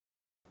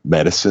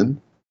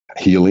 medicine,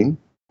 healing,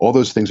 all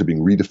those things are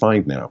being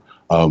redefined now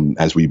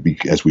as we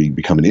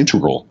become an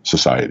integral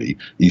society,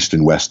 East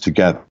and West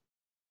together,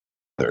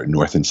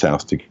 North and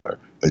South together,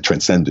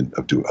 transcendent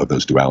of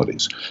those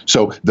dualities.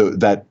 So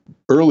that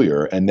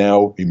earlier and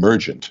now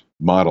emergent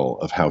model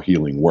of how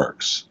healing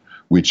works,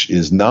 which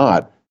is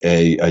not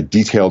a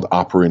detailed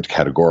operant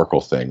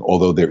categorical thing,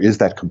 although there is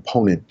that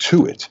component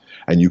to it,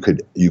 and you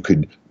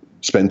could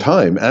spend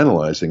time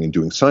analyzing and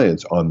doing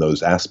science on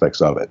those aspects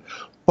of it.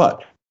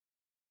 But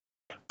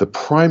the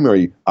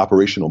primary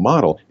operational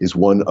model is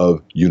one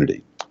of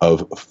unity,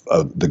 of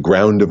the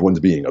ground of one's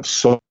being, of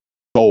soul,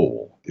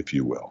 if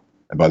you will.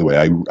 And by the way,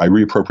 I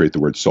reappropriate the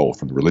word soul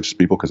from the religious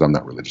people because I'm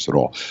not religious at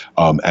all,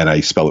 and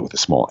I spell it with a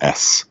small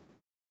s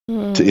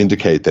to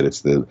indicate that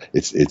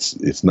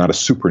it's not a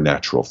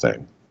supernatural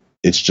thing.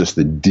 It's just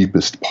the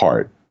deepest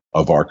part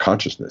of our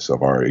consciousness,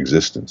 of our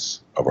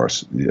existence, of our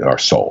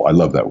soul. I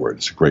love that word.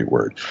 It's a great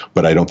word,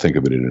 but I don't think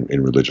of it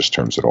in religious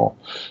terms at all.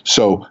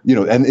 So,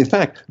 and in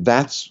fact,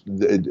 that's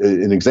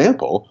an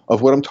example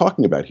of what I'm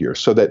talking about here.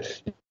 So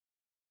that,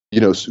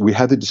 we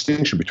have the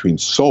distinction between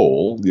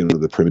soul,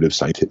 the primitive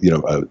scientific,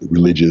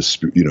 religious,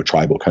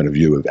 tribal kind of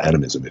view of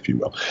animism, if you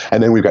will.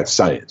 And then we've got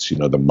science,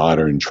 the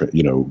modern,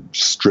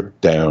 stripped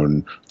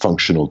down,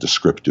 functional,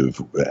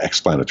 descriptive,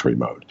 explanatory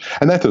mode.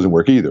 And that doesn't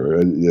work either.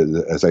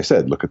 As I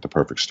said, look at the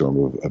perfect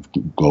storm of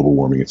global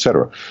warming, et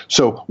cetera.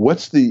 So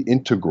what's the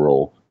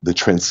integral, the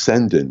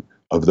transcendent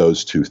of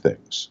those two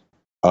things?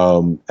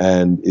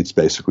 And it's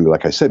basically,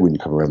 like I said, when you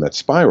come around that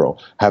spiral,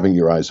 having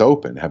your eyes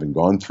open, having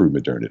gone through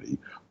modernity,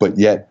 but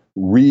yet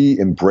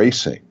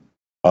re-embracing,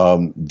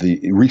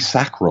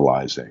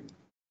 resacralizing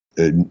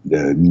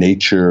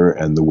nature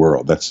and the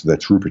world.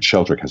 That's Rupert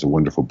Sheldrake has a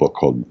wonderful book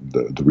called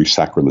The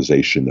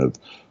Resacralization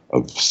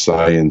of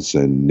Science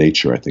and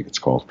Nature, I think it's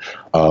called.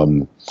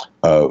 And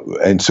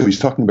so he's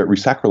talking about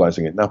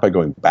resacralizing it, not by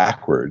going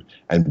backward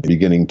and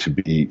beginning to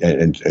be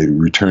and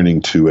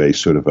returning to a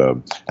sort of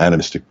a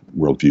animistic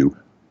worldview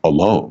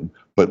alone,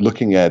 but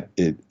looking at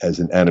it as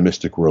an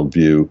animistic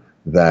worldview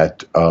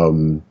that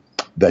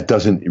that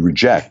doesn't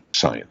reject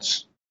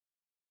science.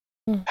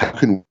 How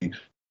can we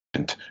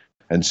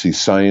and see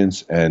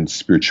science and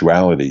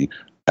spirituality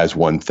as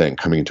one thing,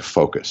 coming into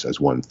focus as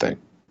one thing?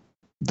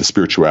 The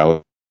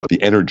spirituality,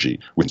 the energy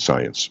within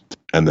science,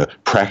 and the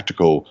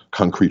practical,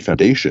 concrete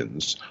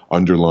foundations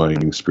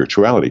underlying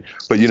spirituality.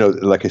 But,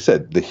 like I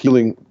said, the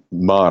healing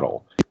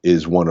model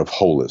is one of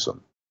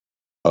holism,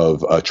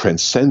 of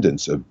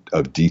transcendence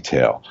of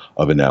detail,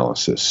 of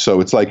analysis.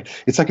 So it's like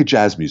a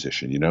jazz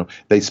musician,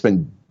 they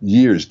spend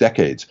years,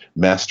 decades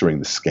mastering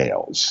the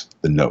scales,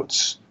 the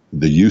notes,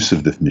 the use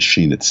of the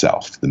machine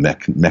itself, the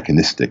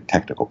mechanistic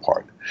technical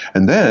part.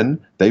 And then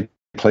they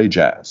play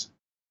jazz.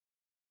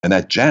 And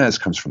that jazz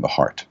comes from the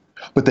heart.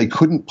 But they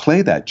couldn't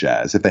play that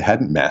jazz if they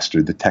hadn't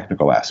mastered the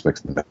technical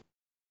aspects, the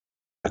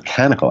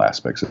mechanical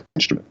aspects of the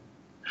instrument.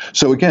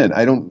 So again,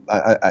 I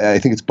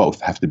think it's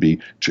both have to be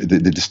the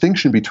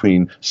distinction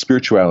between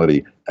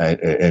spirituality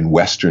and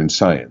Western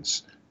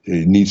science.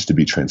 It needs to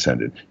be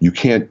transcended. You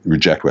can't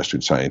reject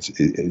Western science,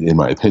 in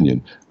my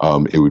opinion.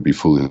 It would be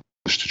foolish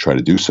to try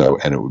to do so,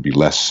 and it would be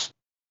less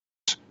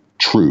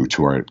true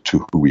to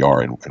who we are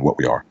and what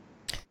we are.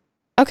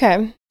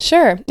 Okay,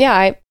 sure.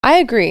 Yeah, I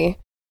agree.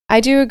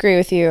 I do agree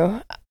with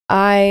you.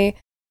 I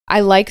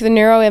like the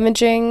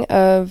neuroimaging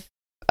of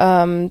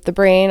the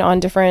brain on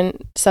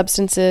different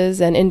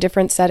substances and in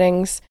different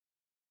settings.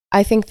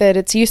 I think that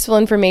it's useful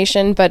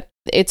information, but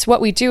it's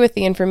what we do with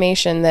the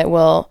information that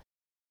will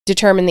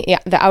determine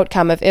the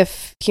outcome of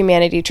if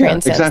humanity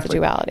transcends the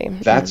duality.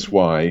 That's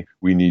why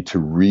we need to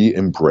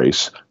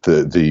re-embrace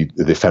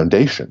the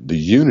foundation, the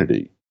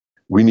unity.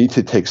 We need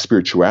to take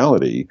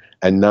spirituality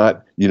and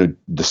not,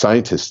 the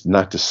scientists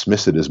not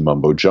dismiss it as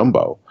mumbo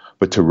jumbo,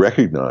 but to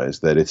recognize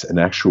that it's an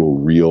actual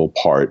real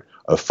part,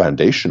 a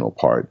foundational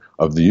part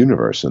of the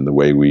universe and the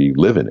way we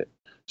live in it.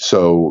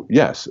 So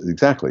yes,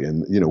 exactly.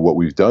 And what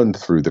we've done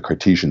through the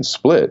Cartesian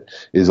split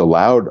is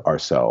allowed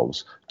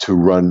ourselves to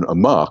run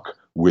amok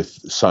with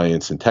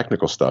science and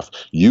technical stuff,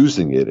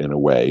 using it in a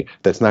way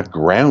that's not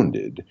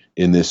grounded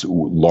in this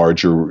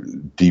larger,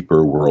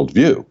 deeper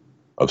worldview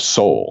of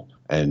soul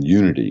and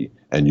unity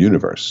and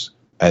universe.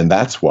 And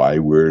that's why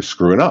we're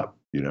screwing up.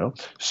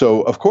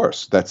 So of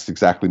course, that's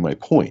exactly my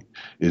point,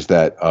 is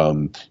that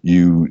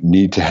you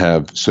need to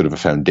have sort of a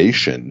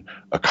foundation,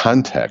 a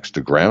context,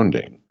 a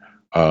grounding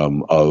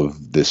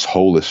of this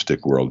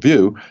holistic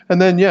worldview.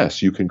 And then,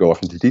 yes, you can go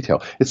off into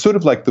detail. It's sort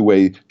of like the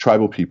way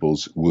tribal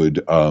peoples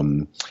would,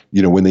 when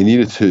they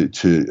needed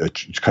to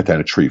cut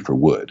down a tree for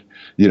wood,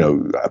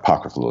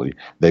 apocryphally,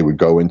 they would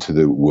go into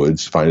the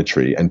woods, find a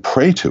tree, and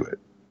pray to it,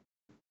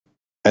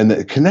 and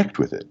then connect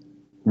with it.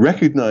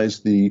 Recognize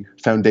the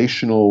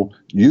foundational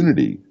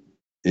unity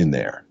in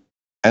there,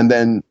 and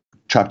then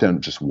chop down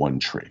just one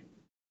tree.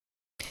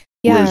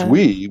 Yeah. Whereas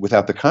we,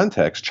 without the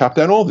context, chop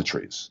down all the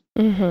trees.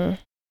 Mm-hmm.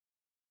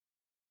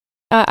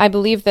 I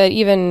believe that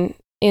even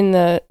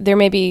there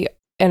may be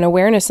an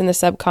awareness in the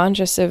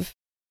subconscious of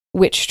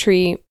which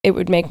tree it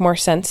would make more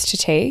sense to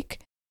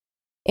take.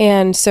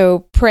 And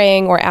so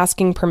praying or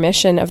asking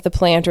permission of the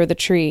plant or the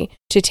tree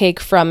to take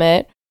from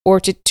it or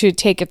to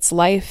take its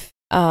life,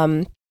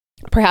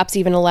 perhaps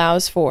even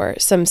allows for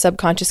some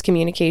subconscious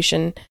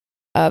communication.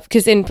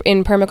 Because in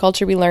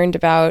permaculture, we learned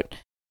about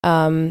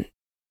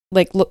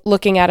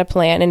looking at a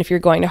plant, and if you're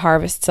going to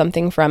harvest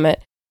something from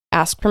it,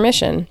 ask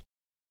permission.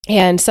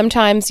 And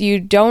sometimes you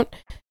don't.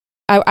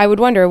 I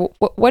would wonder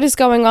what is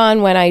going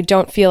on when I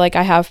don't feel like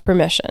I have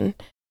permission.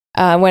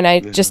 When I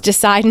just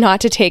decide not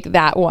to take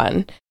that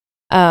one.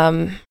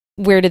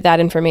 Where did that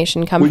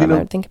information come from? I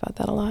would think about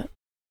that a lot.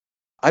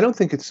 I don't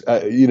think it's, I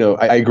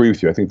agree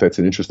with you. I think that's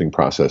an interesting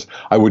process.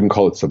 I wouldn't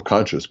call it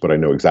subconscious, but I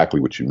know exactly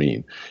what you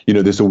mean.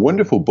 There's a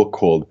wonderful book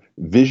called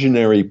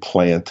Visionary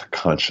Plant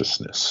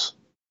Consciousness,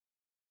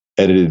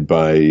 edited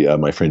by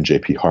my friend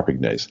J.P.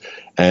 Harpignays.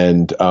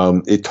 And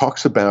it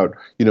talks about,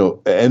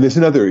 and there's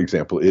another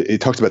example. It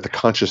talks about the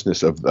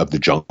consciousness of the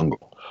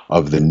jungle,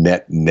 of the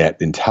net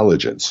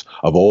intelligence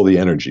of all the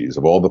energies,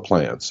 of all the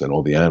plants and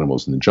all the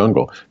animals in the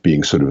jungle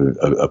being sort of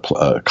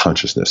a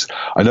consciousness.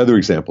 Another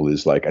example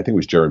is I think it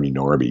was Jeremy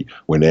Norby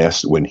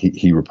when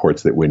he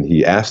reports that when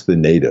he asked the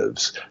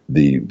natives,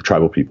 the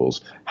tribal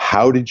peoples,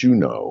 how did you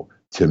know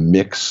to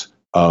mix,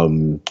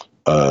 to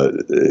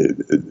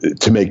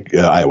make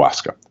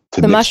ayahuasca?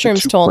 The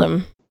mushrooms told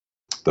him.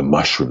 The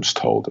mushrooms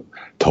told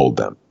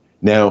them.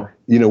 Now,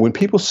 when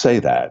people say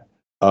that,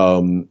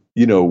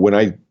 when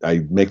I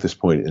make this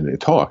point in a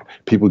talk,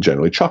 people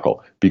generally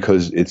chuckle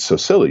because it's so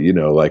silly,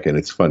 and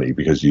it's funny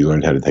because you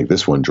learned how to take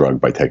this one drug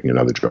by taking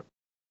another drug.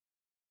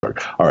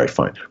 All right,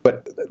 fine.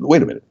 But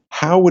wait a minute.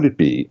 How would it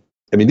be?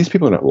 I mean, these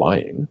people are not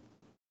lying,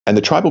 and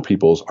the tribal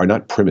peoples are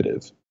not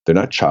primitive. They're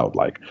not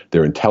childlike.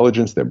 Their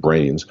intelligence, their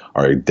brains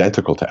are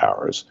identical to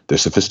ours. Their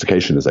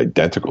sophistication is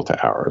identical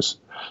to ours.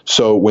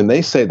 So when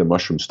they say the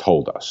mushrooms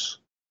told us,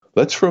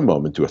 let's for a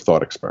moment do a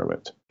thought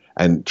experiment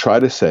and try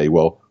to say,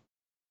 well,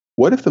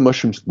 what if the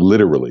mushrooms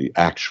literally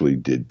actually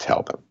did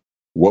tell them?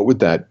 What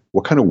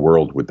kind of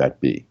world would that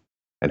be?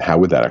 And how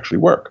would that actually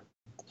work?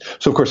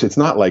 So, of course, it's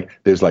not like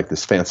there's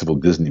this fanciful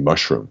Disney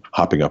mushroom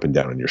hopping up and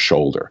down on your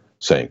shoulder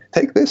saying,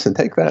 take this and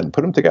take that and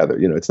put them together.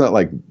 It's not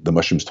like the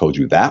mushrooms told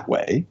you that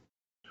way.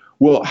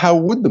 Well, how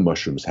would the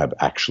mushrooms have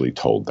actually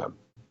told them?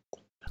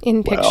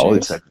 In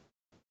pictures.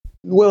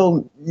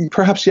 Well,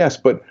 perhaps yes,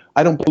 but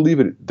I don't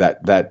believe it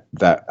that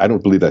I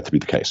don't believe that to be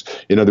the case.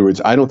 In other words,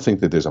 I don't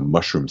think that there's a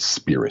mushroom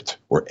spirit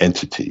or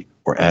entity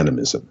or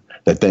animism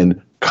that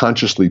then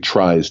consciously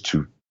tries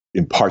to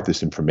impart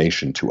this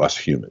information to us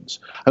humans.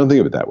 I don't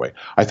think of it that way.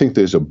 I think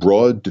there's a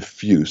broad,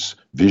 diffuse,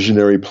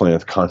 visionary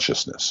plant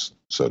consciousness,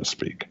 so to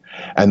speak,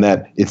 and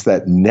that it's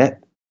that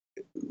net,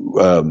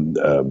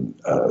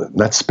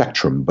 not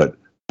spectrum, but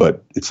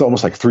it's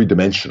almost like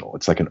three-dimensional.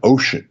 It's like an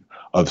ocean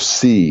of a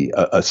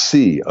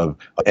sea of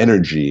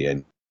energy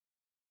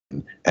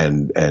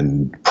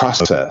and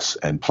process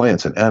and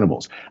plants and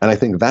animals. And I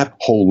think that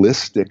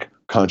holistic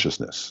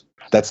consciousness,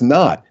 that's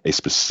not a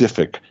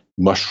specific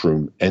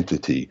mushroom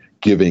entity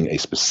giving a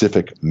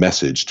specific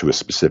message to a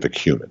specific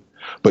human,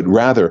 but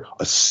rather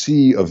a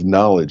sea of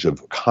knowledge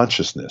of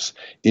consciousness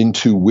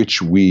into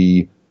which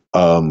we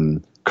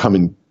come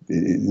in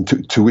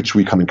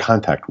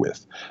contact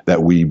with,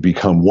 that we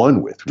become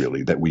one with,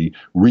 really, that we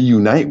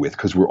reunite with,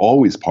 because we're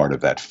always part of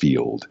that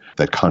field,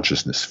 that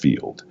consciousness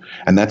field.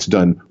 And that's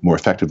done more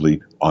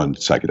effectively on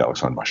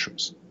psychedelics, on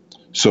mushrooms.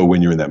 So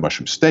when you're in that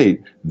mushroom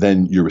state,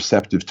 then you're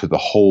receptive to the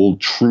whole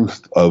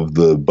truth of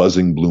the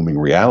buzzing, blooming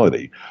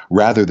reality,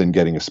 rather than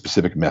getting a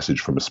specific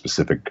message from a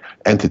specific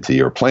entity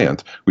or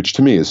plant, which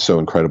to me is so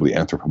incredibly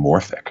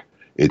anthropomorphic.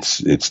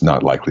 It's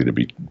not likely to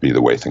be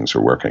the way things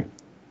are working.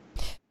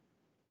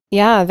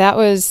 Yeah, that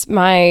was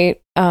my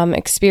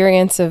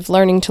experience of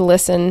learning to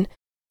listen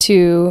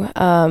to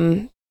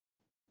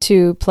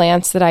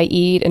plants that I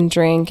eat and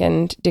drink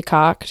and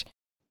decoct.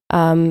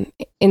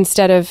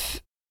 Instead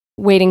of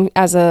waiting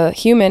as a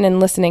human and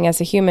listening as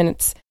a human,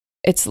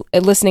 it's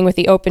listening with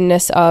the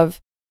openness of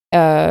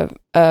a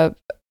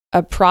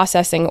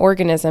processing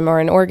organism, or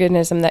an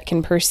organism that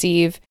can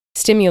perceive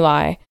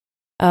stimuli.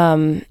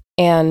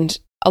 And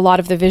a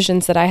lot of the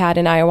visions that I had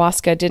in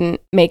ayahuasca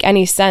didn't make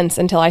any sense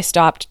until I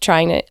stopped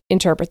trying to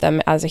interpret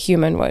them as a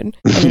human would,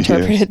 and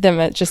interpreted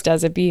them just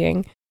as a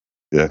being.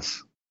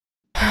 Yes.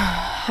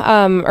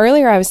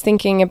 Earlier I was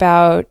thinking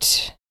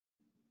about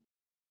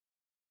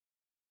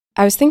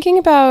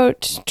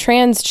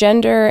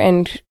transgender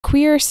and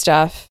queer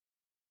stuff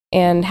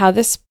and how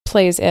this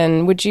plays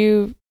in.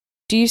 Do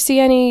you see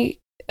any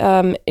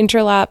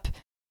interlap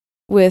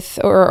with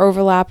or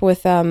overlap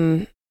with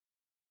the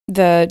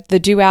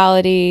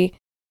duality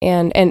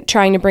and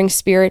trying to bring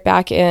spirit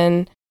back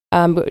in,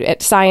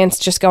 science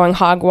just going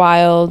hog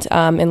wild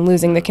and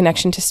losing the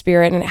connection to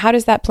spirit? And how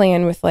does that play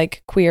in with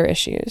like queer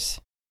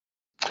issues?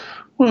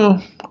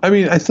 Well, I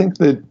mean, I think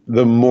that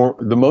the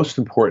most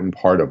important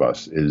part of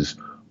us is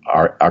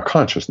our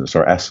consciousness,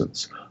 our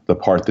essence, the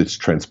part that's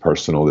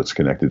transpersonal, that's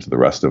connected to the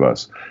rest of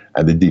us,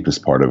 and the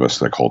deepest part of us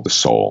that called the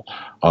soul.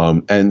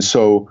 And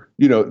so,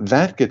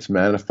 that gets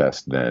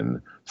manifest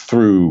then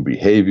through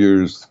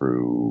behaviors,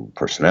 through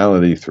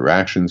personality, through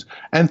actions,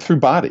 and through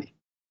body,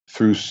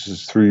 through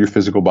your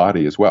physical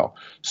body as well.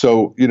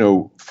 So,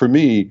 for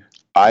me,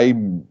 I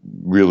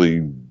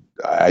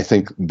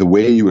think the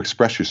way you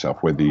express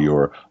yourself, whether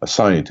you're a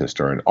scientist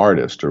or an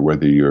artist, or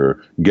whether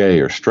you're gay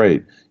or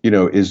straight,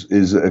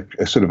 is a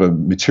sort of a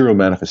material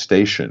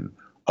manifestation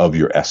of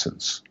your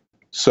essence.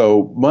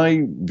 So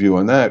my view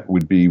on that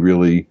would be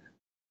really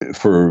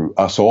for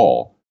us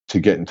all to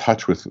get in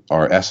touch with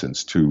our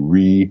essence,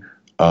 to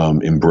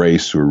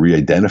embrace or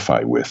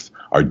re-identify with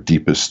our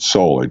deepest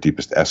soul, our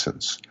deepest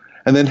essence.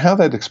 And then how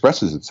that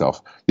expresses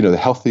itself, the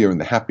healthier and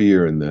the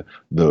happier and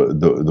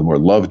the more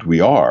loved we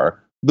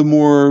are, the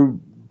more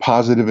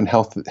positive and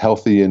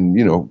healthy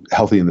and,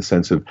 healthy in the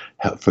sense of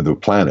for the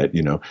planet,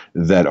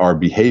 that our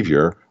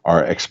behavior,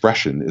 our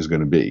expression is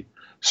going to be.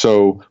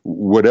 So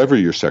whatever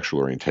your sexual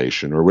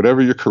orientation or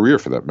whatever your career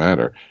for that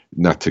matter,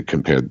 not to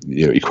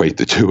equate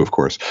the two, of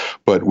course,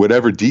 but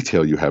whatever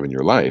detail you have in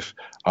your life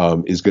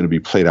is going to be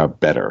played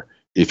out better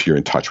if you're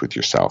in touch with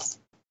yourself,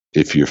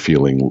 if you're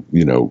feeling,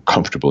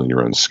 comfortable in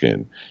your own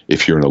skin,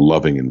 if you're in a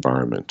loving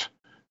environment.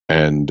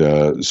 And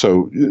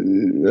so,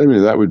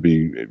 that would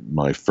be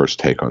my first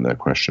take on that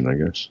question, I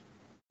guess.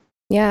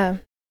 Yeah.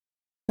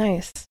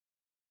 Nice.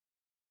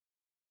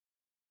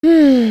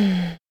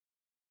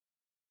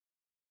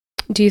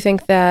 Do you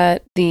think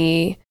that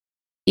the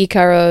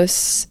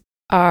Icaros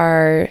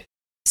are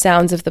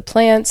sounds of the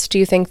plants? Do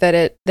you think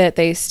that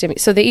they stimulate?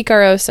 So the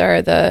Icaros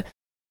are the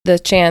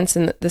chants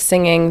and the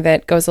singing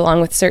that goes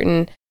along with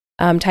certain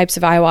types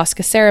of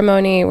ayahuasca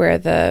ceremony, where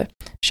the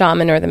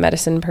shaman or the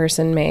medicine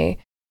person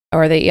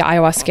or the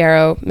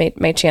ayahuasquero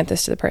may chant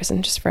this to the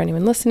person, just for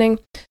anyone listening.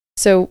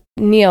 So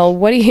Neal,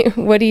 what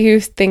do you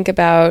think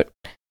about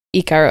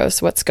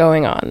Icaros? What's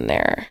going on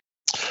there?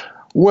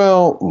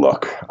 Well,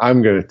 look,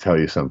 I'm going to tell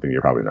you something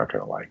you're probably not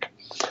going to like.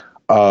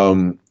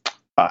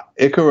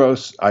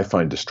 Icaros, I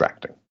find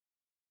distracting,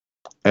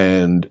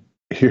 and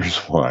here's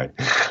why.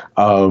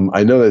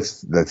 I know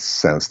that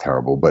sounds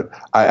terrible, but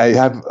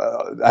I've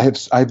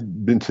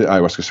been to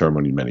ayahuasca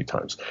ceremony many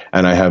times,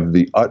 and I have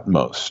the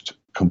utmost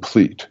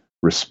complete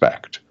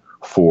respect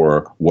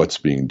for what's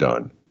being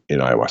done in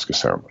ayahuasca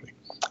ceremony,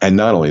 and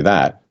not only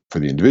that for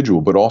the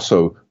individual, but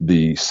also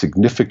the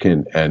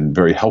significant and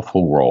very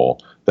helpful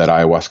role that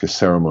ayahuasca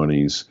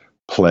ceremonies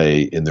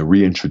play in the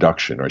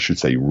reintroduction, or I should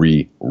say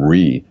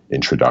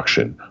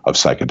reintroduction of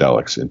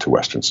psychedelics into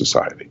Western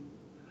society.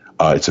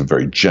 It's a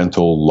very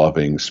gentle,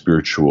 loving,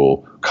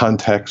 spiritual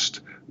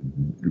context,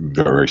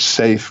 very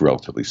safe,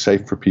 relatively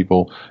safe for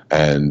people,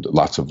 and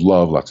lots of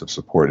love, lots of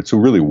support. It's a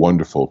really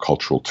wonderful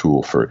cultural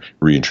tool for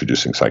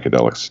reintroducing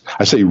psychedelics.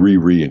 I say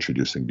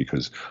reintroducing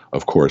because,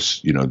 of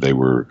course, they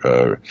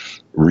were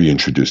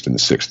reintroduced in the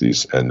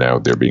 60s, and now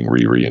they're being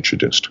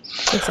reintroduced.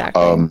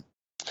 Exactly.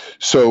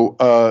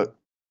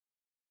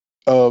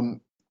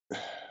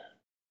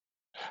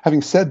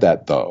 Having said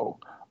that, though,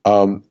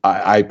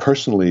 I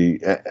personally,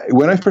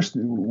 when I first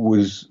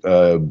was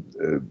asked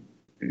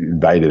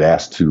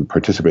to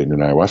participate in an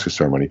ayahuasca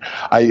ceremony,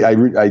 I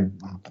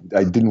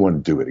didn't want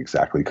to do it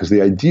exactly, because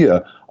the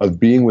idea of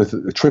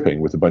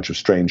tripping with a bunch of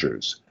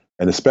strangers,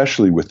 and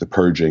especially with the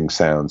purging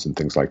sounds and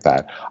things like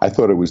that, I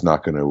thought it was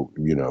not going to,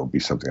 be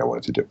something I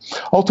wanted to do.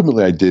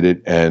 Ultimately, I did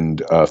it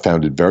and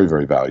found it very,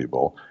 very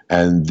valuable.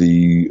 And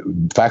the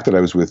fact that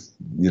I was with,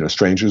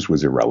 strangers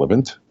was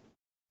irrelevant.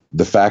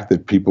 The fact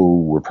that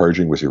people were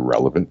purging was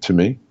irrelevant to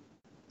me.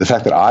 The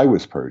fact that I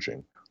was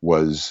purging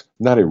was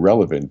not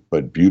irrelevant,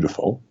 but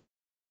beautiful.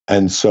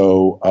 And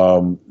so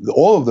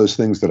all of those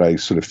things that I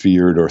sort of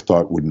feared or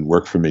thought wouldn't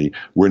work for me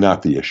were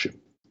not the issue.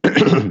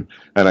 And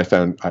I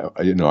found,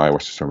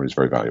 ayahuasca ceremony is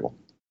very valuable.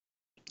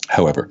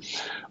 However,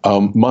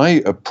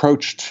 my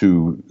approach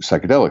to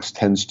psychedelics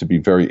tends to be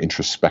very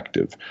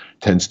introspective,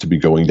 tends to be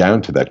going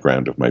down to that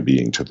ground of my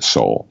being, to the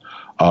soul.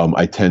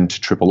 I tend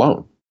to trip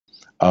alone.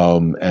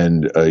 In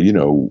the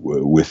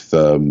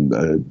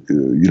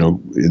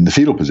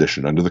fetal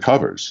position, under the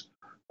covers,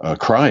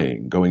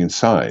 crying, going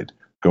inside,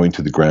 going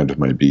to the ground of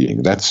my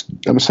being.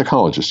 I'm a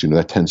psychologist,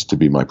 that tends to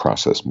be my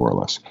process, more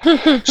or less.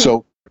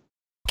 So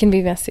can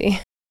be messy.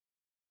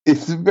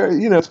 It's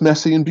very, it's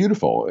messy and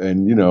beautiful.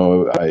 And,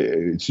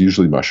 it's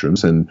usually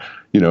mushrooms. And,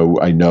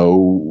 I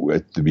know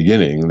at the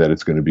beginning that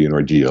it's going to be an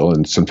ordeal.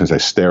 And sometimes I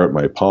stare at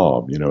my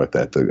palm, at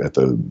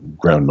the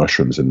ground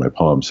mushrooms in my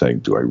palm saying,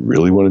 do I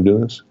really want to do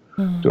this?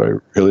 Do I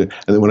really? And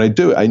then when I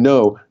do it, I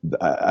know,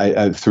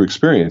 through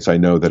experience, I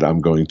know that I'm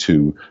going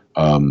to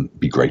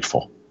be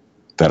grateful,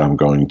 that I'm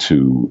going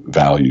to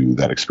value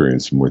that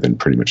experience more than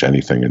pretty much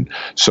anything. And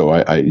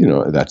so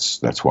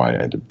that's why I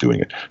end up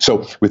doing it.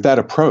 So with that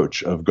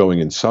approach of going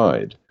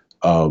inside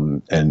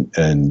and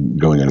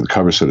going under the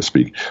cover, so to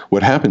speak,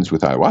 what happens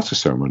with ayahuasca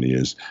ceremony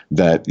is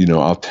that,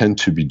 I'll tend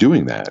to be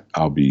doing that.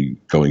 I'll be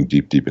going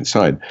deep, deep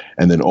inside.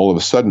 And then all of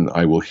a sudden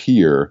I will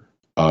hear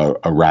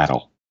a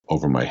rattle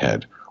over my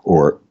head,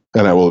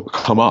 and I will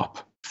come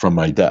up from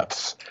my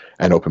depths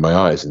and open my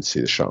eyes and see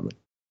the shaman.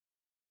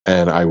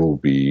 And I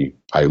love the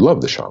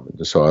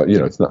shaman. So,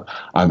 it's not,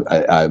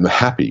 I'm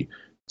happy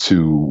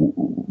to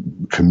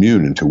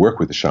commune and to work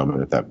with the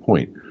shaman at that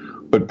point.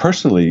 But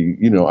personally,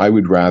 I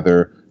would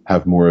rather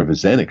have more of a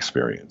Zen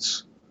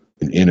experience,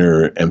 an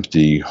inner,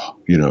 empty,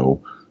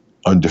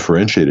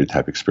 undifferentiated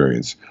type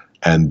experience.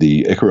 And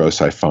the Icaros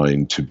I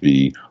find to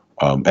be,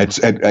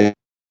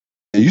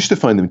 I used to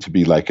find them to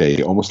be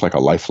almost like a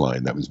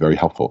lifeline that was very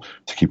helpful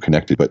to keep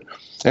connected. But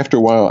after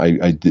a while,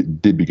 I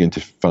did begin to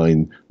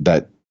find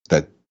that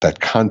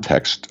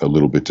context a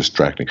little bit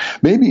distracting.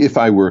 Maybe if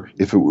it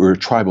were a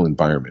tribal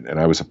environment and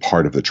I was a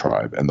part of the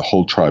tribe and the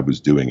whole tribe was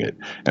doing it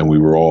and we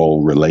were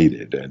all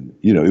related, and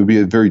it would be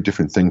a very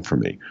different thing for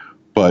me.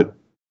 But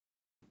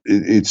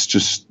it's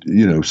just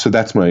so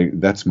that's my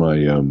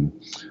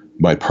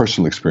my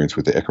personal experience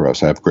with the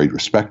Icaros. I have great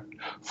respect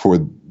for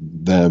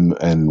them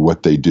and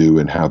what they do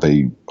and how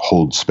they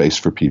hold space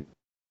for people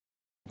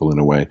in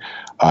a way.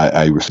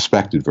 I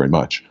respect it very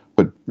much.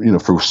 But,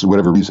 for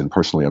whatever reason,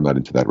 personally, I'm not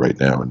into that right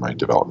now in my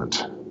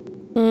development.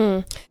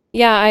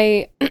 Yeah,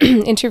 I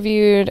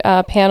interviewed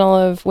a panel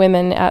of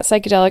women at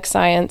Psychedelic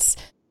Science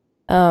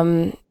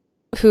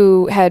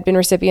who had been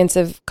recipients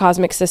of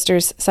Cosmic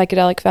Sisters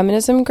psychedelic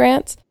feminism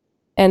grants.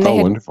 And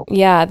wonderful.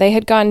 Yeah, they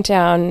had gone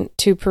down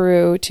to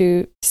Peru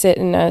to sit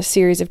in a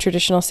series of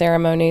traditional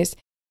ceremonies.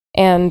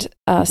 And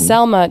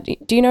Selma,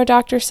 do you know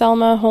Dr.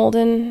 Selma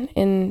Holden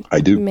in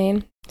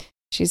Maine?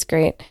 She's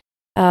great.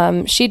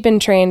 She'd been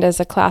trained as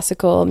a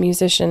classical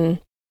musician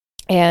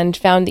and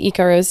found the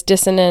Icaros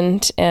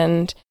dissonant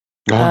and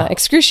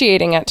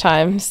excruciating at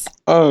times.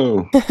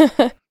 Oh.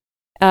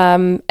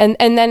 And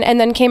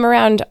then came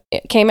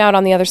out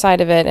on the other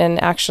side of it,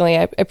 and actually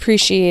I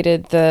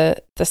appreciated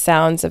the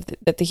sounds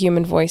that the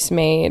human voice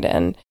made,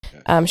 and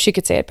she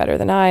could say it better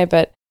than I.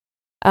 But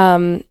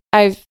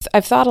I've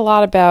thought a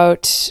lot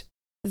about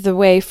the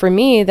way, for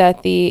me,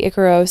 that the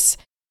Icaros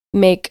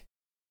make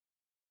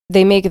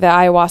the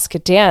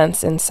ayahuasca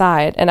dance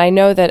inside, and I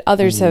know that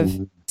others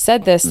have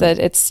said this, that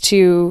it's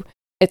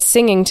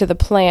singing to the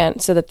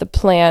plant so that the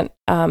plant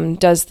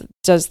does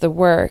the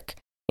work.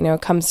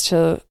 Comes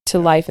to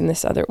life in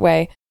this other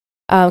way,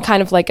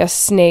 kind of like a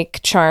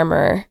snake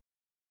charmer.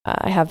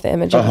 I have the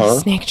image of a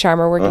snake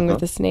charmer working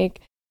with a snake.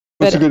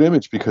 It's a good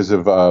image because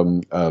of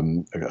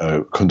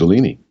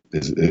Kundalini.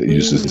 It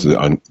uses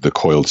the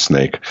coiled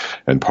snake,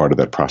 and part of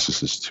that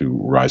process is to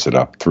rise it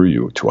up through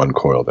you to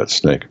uncoil that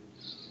snake.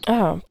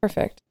 Oh,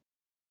 perfect.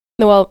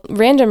 Well,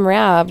 Random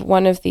Rab,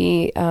 one of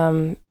the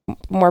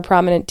more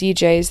prominent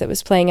DJs that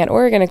was playing at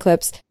Oregon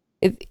Eclipse,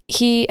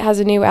 he has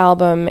a new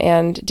album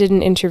and did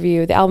an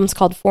interview. The album's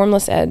called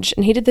Formless Edge,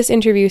 and he did this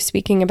interview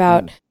speaking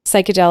about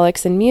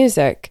psychedelics and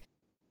music.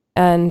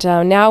 And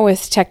now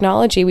with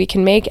technology, we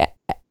can make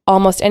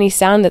almost any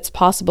sound that's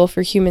possible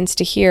for humans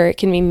to hear. It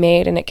can be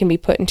made and it can be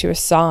put into a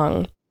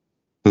song.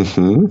 Which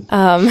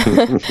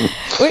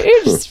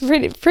is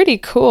pretty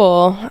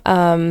cool.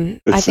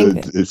 I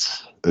think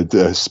it's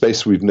a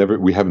space we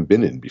haven't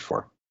been in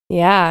before.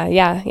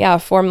 Yeah. A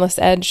formless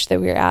edge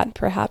that we're at,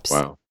 perhaps.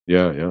 Wow.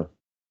 Yeah.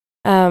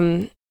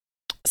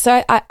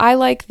 So I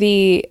like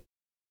to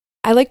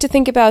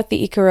think about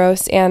the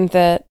Icaros, and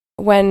that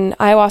when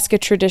ayahuasca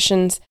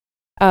traditions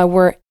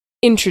were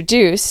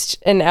introduced,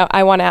 and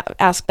I want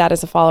to ask that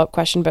as a follow-up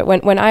question, but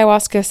when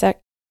ayahuasca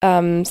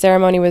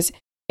ceremony was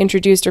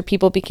introduced, or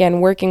people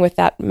began working with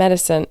that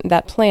medicine,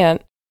 that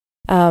plant.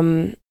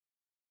 You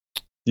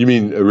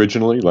mean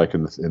originally, like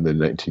in the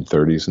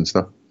 1930s and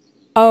stuff?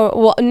 Oh,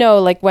 well, no,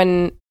 like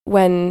when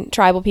when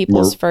tribal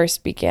peoples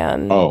first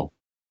began. Oh,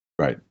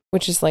 right.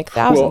 Which is like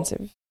thousands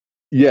of.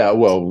 Yeah,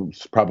 well,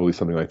 it's probably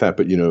something like that,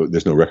 but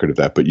there's no record of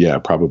that. But yeah,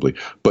 probably.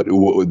 But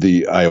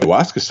the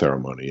ayahuasca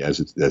ceremony, as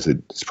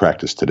it's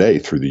practiced today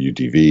through the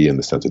UDV and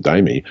the Santa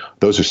Daime,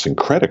 those are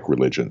syncretic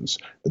religions.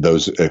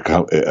 Those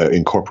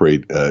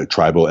incorporate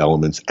tribal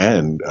elements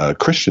and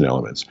Christian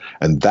elements,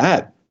 and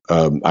that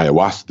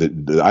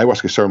ayahuasca, the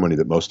ayahuasca ceremony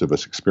that most of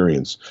us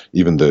experience,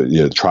 even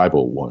the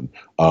tribal one,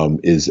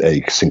 is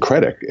a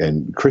syncretic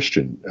and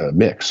Christian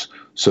mix.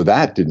 So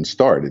that didn't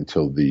start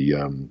until the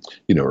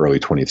early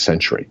 20th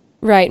century.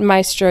 Right,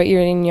 Maestro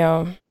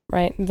Irinho,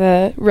 right,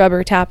 the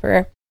rubber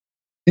tapper.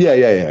 Yeah,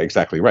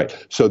 exactly right.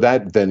 So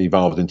that then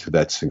evolved into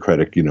that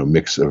syncretic,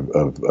 mix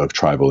of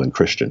tribal and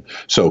Christian.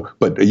 So,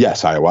 but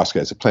yes,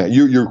 ayahuasca as a plant.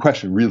 Your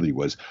question really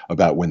was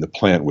about when the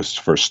plant was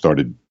first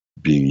started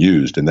being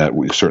used, and that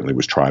certainly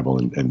was tribal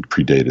and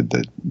predated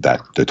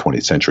the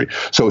 20th century.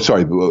 So,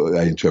 sorry,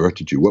 I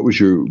interrupted you. What was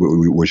your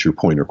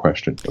point or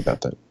question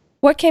about that?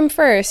 What came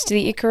first,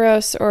 the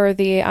Icaros or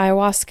the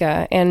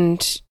ayahuasca? And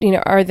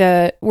were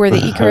the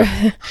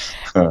Icaros?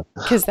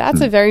 Because that's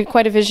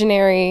quite a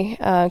visionary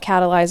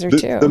catalyzer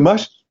too.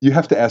 You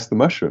have to ask the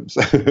mushrooms.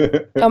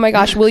 Oh my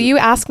gosh, will you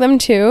ask them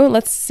too?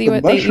 Let's see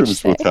what they each say. The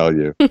mushrooms will tell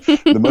you.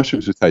 The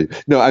mushrooms will tell you.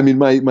 No, I mean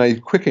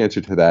my quick answer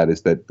to that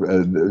is that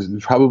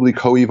probably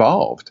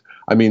co-evolved.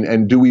 I mean,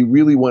 and do we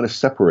really want to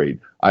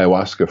separate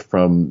ayahuasca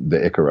from the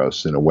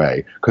Icaros in a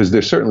way? Because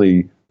they're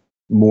certainly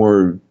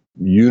more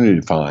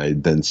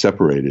unified than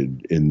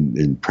separated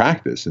in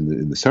practice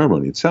in the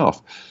ceremony itself.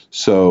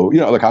 So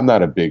I'm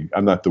not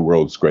the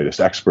world's greatest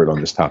expert on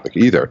this topic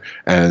either,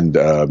 and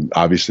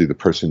obviously the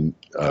person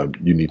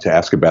you need to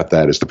ask about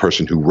that is the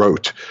person who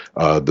wrote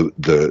Singing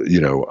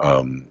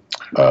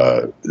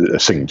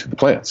to the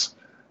Plants,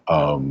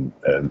 and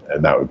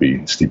that would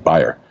be Steve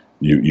Beyer.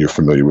 You're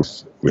familiar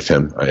with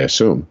him, I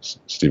assume,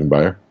 Stephen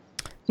Beyer?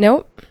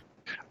 Nope.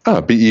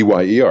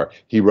 Beyer.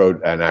 He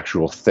wrote an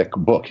actual thick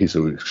book. He's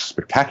a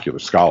spectacular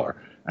scholar.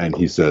 And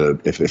he's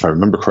if I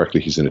remember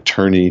correctly, he's an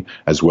attorney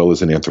as well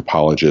as an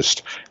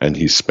anthropologist. And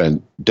he's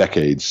spent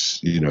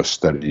decades,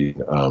 studying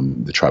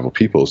the tribal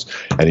peoples.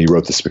 And he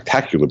wrote the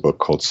spectacular book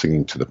called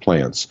Singing to the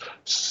Plants,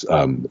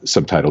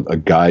 subtitled A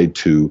Guide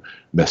to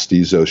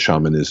Mestizo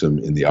Shamanism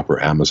in the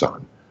Upper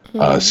Amazon.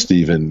 Mm-hmm.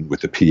 Stephen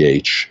with the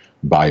PH,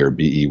 Beyer,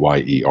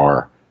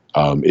 Beyer.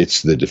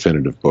 It's the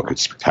definitive book.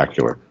 It's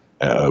spectacular.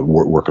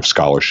 Work of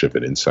scholarship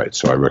and insight.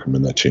 So I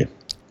recommend that to you.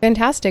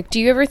 Fantastic. Do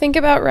you ever think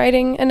about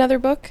writing another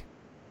book?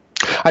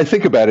 I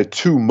think about it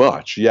too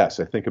much. Yes,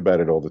 I think about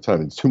it all the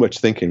time. It's too much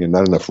thinking and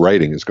not enough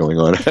writing is going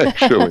on,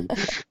 actually.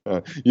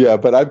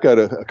 But I've got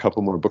a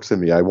couple more books in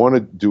me. I want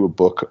to do a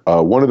book.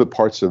 One of the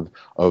parts of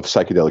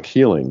psychedelic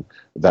healing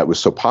that was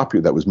so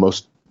popular, that was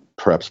most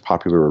perhaps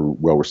popular or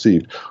well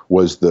received,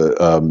 was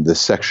the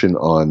section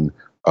on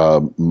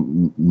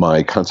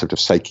my concept of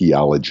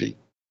psycheology.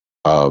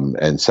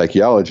 And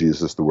psycheology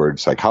is just the word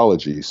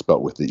psychology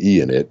spelt with the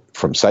E in it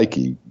from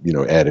psyche,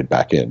 added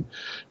back in,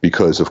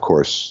 because of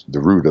course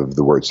the root of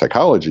the word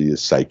psychology is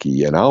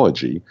psyche and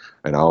ology.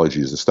 And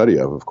ology is the study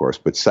of course,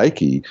 but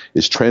psyche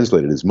is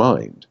translated as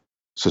mind.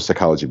 So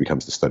psychology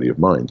becomes the study of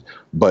mind.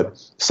 But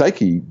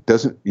psyche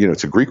doesn't,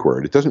 it's a Greek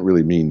word. It doesn't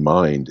really mean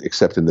mind,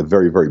 except in the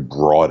very, very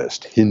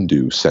broadest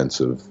Hindu sense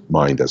of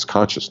mind as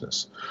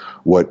consciousness.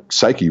 What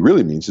psyche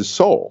really means is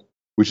soul,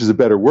 which is a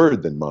better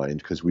word than mind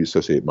because we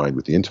associate mind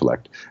with the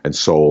intellect, and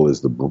soul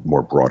is the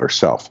more broader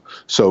self.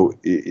 So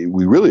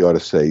we really ought to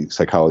say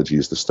psychology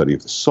is the study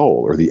of the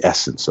soul, or the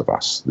essence of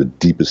us, the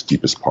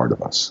deepest part of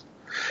us.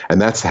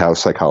 And that's how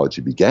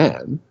psychology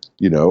began,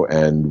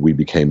 and we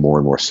became more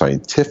and more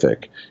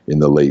scientific in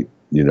the late,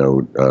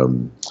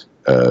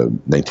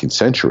 19th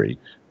century,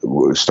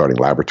 starting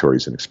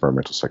laboratories in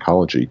experimental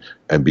psychology,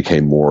 and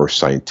became more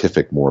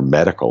scientific, more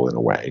medical in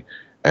a way.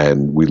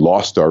 And we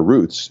lost our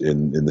roots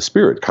in the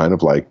spirit, kind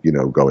of like,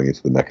 going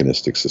into the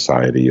mechanistic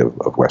society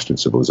of Western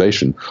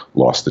civilization,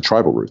 lost the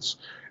tribal roots.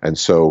 And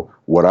so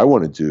what I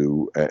want to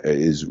do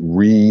is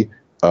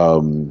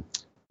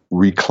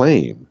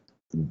reclaim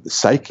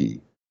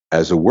psyche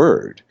as a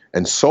word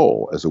and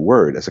soul as a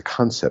word, as a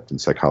concept in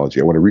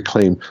psychology. I want to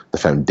reclaim the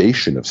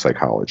foundation of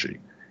psychology.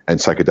 And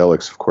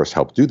psychedelics, of course,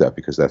 help do that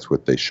because that's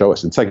what they show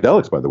us. And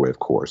psychedelics, by the way, of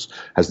course,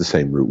 has the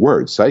same root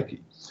word,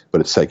 psyche.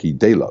 But it's psyche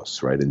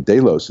delos, right? And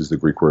delos is the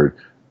Greek word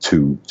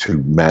to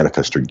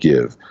manifest or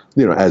give,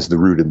 as the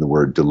root in the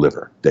word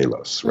deliver,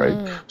 delos,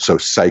 right? So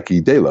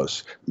psyche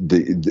delos,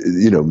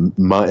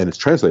 and it's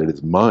translated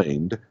as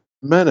mind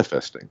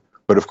manifesting.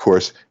 But of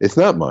course, it's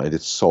not mind,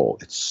 it's soul.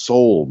 It's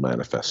soul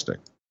manifesting.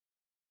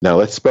 Now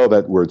let's spell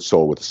that word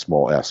soul with a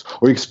small s,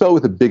 or you can spell it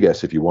with a big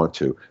S if you want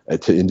to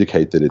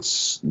indicate that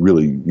it's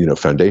really,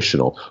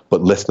 foundational,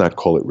 but let's not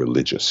call it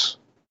religious.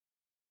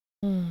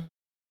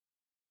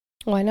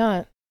 Why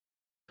not?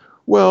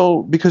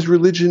 Well, because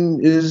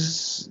religion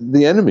is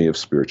the enemy of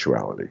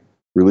spirituality.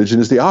 Religion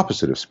is the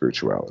opposite of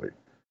spirituality.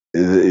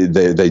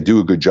 they do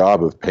a good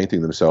job of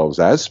painting themselves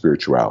as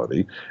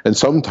spirituality, and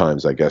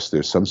sometimes I guess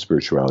there's some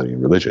spirituality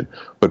in religion,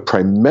 but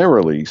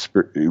primarily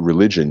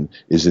religion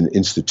is an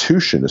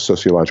institution, a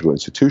sociological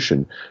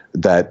institution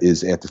that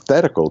is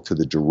antithetical to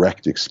the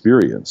direct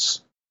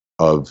experience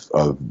of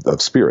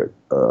spirit,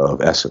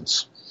 of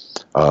essence.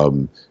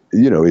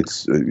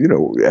 It's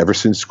ever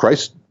since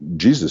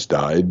Jesus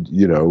died,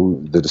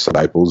 the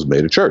disciples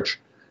made a church,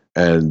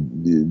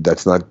 and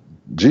that's not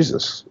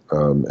Jesus,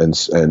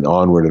 and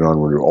onward and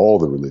onward. All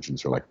the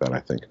religions are like that,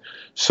 I think.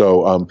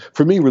 So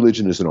for me,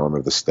 religion is an arm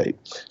of the state.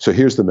 So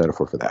here's the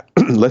metaphor for that.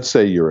 Let's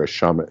say you're a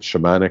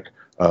shamanic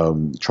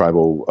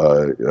tribal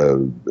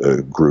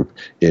group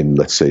in,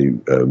 let's say,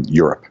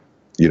 Europe,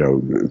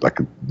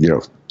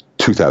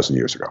 2,000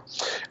 years ago.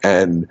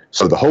 And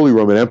so the Holy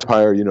Roman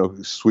Empire,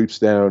 sweeps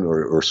down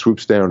or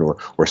swoops down,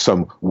 or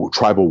some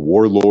tribal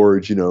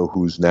warlord,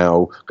 who's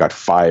now got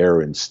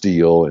fire and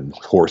steel and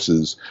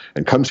horses,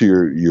 and comes to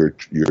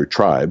your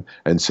tribe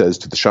and says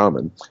to the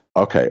shaman,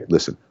 okay,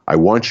 listen, I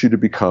want you to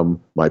become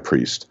my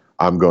priest.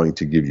 I'm going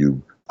to give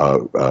you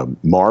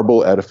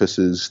marble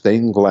edifices,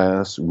 stained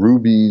glass,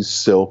 rubies,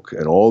 silk,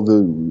 and all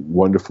the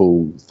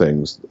wonderful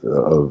things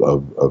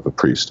of a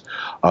priest.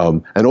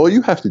 And all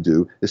you have to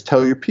do is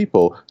tell your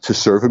people to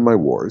serve in my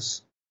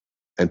wars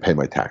and pay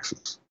my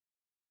taxes.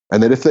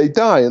 And that if they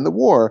die in the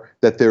war,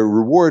 that their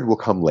reward will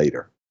come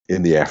later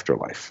in the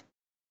afterlife.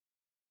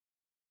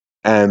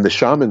 And the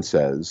shaman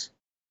says,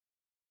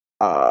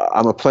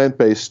 I'm a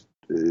plant-based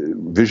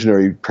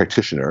visionary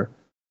practitioner.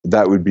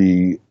 That would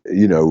be,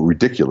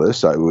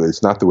 ridiculous.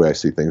 It's not the way I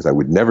see things. I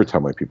would never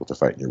tell my people to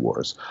fight in your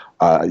wars.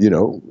 I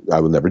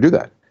will never do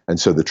that. And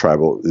so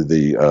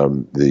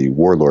the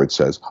warlord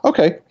says,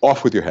 okay,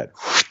 off with your head.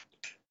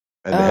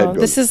 And the head goes,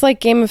 this is like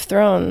Game of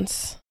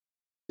Thrones.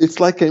 It's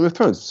like Game of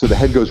Thrones. So the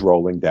head goes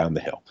rolling down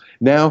the hill.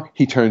 Now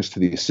he turns to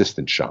the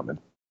assistant shaman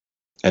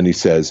and he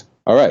says,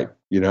 all right,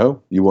 you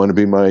want to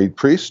be my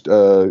priest?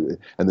 And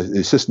the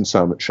assistant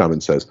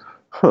shaman says,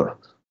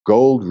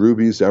 gold,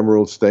 rubies,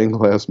 emeralds, stained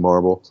glass,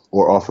 marble,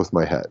 or off with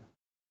my head.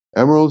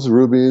 Emeralds,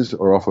 rubies,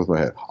 or off with my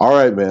head. All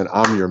right, man,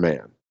 I'm your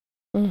man.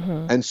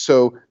 Mm-hmm. And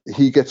so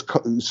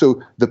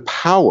the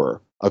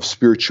power of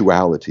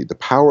spirituality, the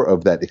power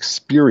of that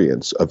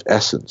experience of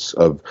essence,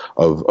 of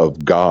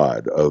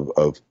God,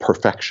 of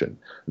perfection,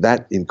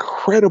 that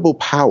incredible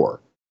power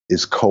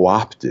is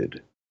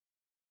co-opted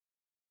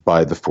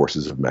by the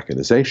forces of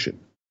mechanization,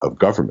 of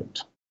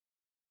government.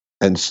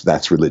 And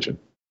that's religion.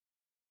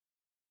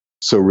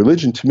 So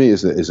religion, to me,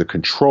 is a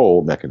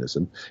control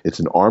mechanism. It's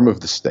an arm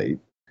of the state.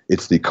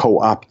 It's the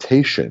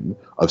co-optation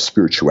of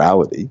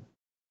spirituality.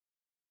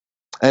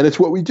 And it's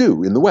what we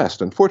do in the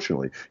West,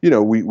 unfortunately.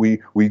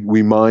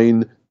 We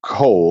mine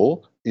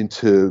coal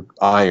into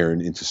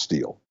iron, into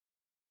steel.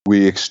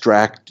 We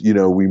extract,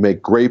 we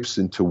make grapes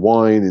into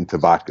wine, into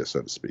vodka,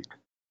 so to speak.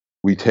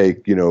 We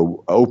take,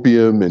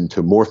 opium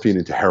into morphine,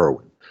 into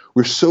heroin.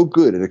 We're so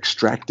good at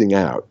extracting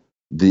out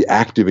the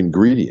active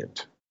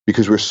ingredient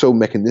because we're so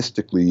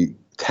mechanistically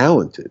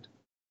talented,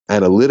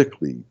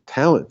 analytically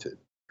talented,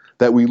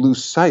 that we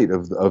lose sight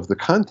of the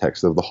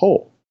context of the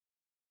whole.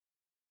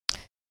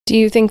 Do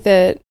you think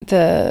that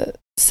the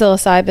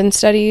psilocybin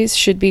studies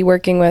should be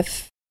working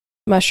with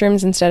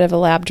mushrooms instead of a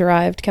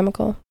lab-derived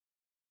chemical?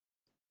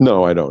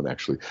 No, I don't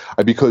actually,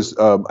 because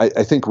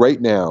I think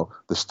right now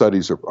the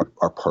studies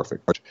are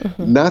perfect.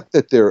 Mm-hmm. Not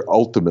that they're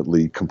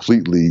ultimately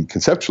completely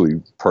conceptually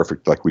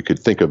perfect, like we could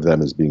think of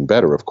them as being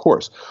better, of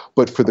course,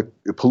 but for the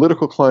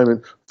political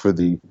climate, for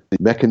the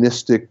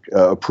mechanistic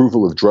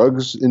approval of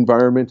drugs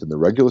environment and the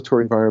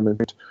regulatory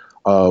environment,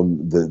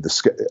 the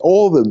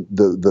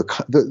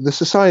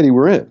society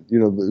we're in,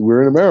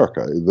 we're in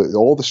America.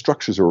 All the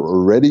structures are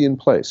already in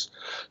place.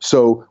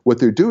 So what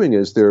they're doing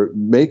is they're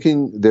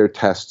making their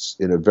tests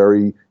in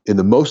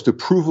the most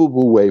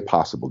approvable way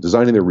possible,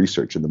 designing their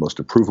research in the most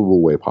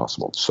approvable way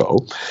possible. So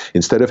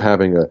instead of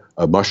having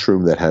a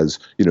mushroom that has,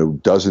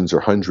 dozens or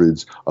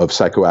hundreds of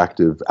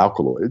psychoactive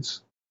alkaloids,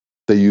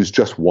 they use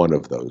just one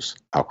of those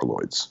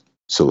alkaloids,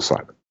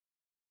 psilocybin.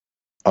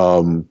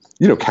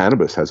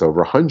 Cannabis has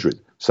over 100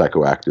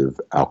 psychoactive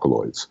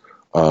alkaloids.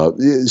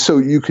 So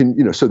you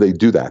can, so they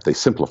do that. They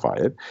simplify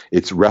it.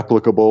 It's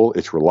replicable.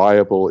 It's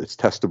reliable. It's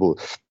testable.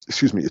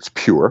 It's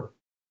pure.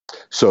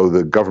 So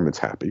the government's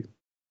happy.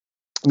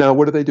 Now,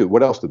 what do they do?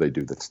 What else do they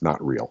do that's not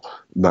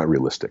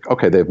realistic?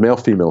 Okay, they have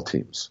male-female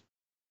teams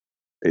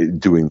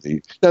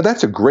now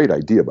that's a great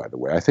idea, by the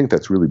way. I think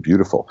that's really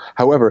beautiful.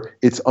 However,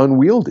 it's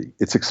unwieldy,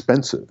 it's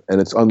expensive,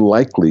 and it's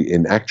unlikely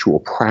in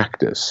actual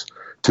practice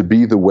to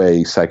be the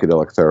way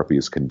psychedelic therapy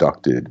is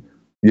conducted,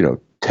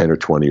 10 or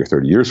 20 or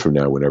 30 years from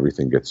now when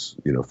everything gets,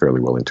 fairly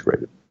well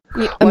integrated.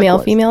 A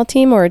male-female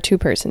team or a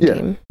two-person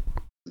team?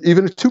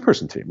 Even a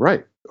two-person team,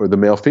 right. or the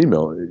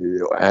male-female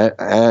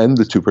and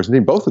the two-person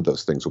team, both of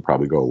those things will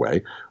probably go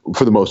away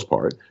for the most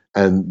part.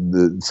 And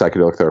the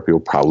psychedelic therapy will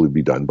probably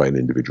be done by an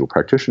individual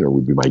practitioner,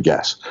 would be my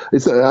guess.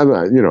 It's, I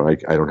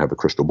don't have a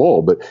crystal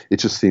ball, but it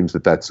just seems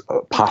that that's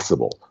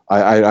possible.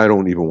 I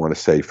don't even want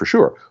to say for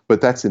sure,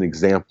 but that's an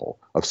example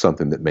of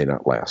something that may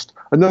not last.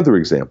 Another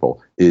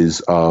example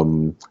is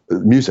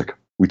music.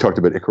 We talked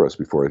about Icarus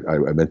before.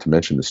 I meant to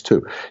mention this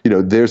too.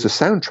 There's a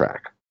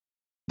soundtrack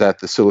that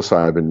the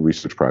psilocybin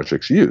research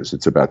projects use.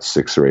 It's about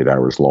 6 or 8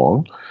 hours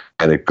long,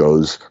 and it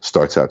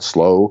starts out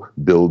slow,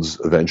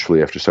 builds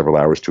eventually after several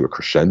hours to a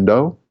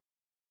crescendo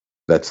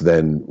that's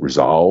then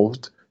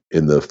resolved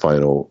in the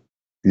final,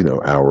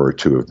 hour or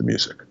two of the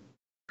music.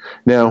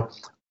 Now,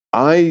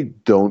 I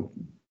don't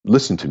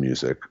listen to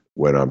music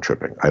when I'm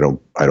tripping. I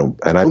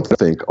don't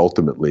think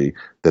ultimately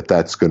that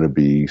that's going to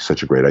be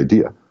such a great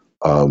idea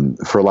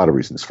for a lot of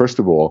reasons. First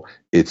of all,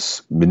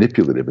 it's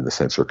manipulative in the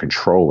sense, or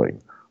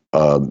controlling.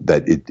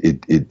 That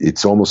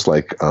it's almost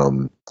like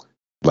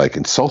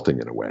insulting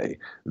in a way,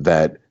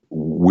 that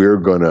we're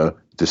going to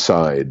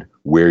decide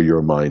where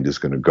your mind is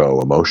going to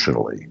go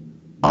emotionally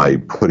by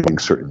putting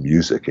certain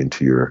music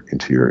into your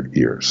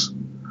ears.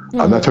 Mm-hmm.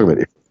 I'm not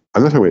talking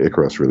about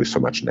Icarus really so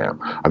much now.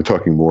 I'm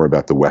talking more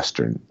about the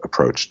Western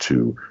approach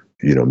to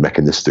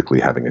mechanistically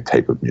having a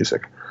tape of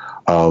music.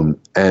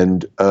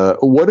 And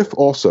what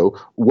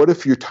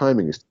if your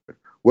timing is different?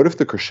 What if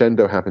the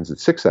crescendo happens at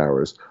 6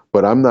 hours,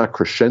 but I'm not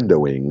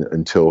crescendoing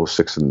until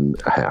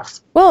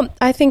 6.5? Well,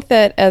 I think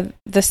that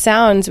the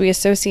sounds we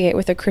associate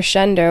with a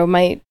crescendo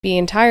might be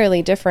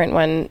entirely different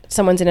when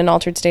someone's in an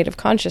altered state of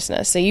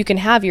consciousness. So you can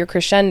have your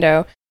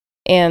crescendo,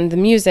 and the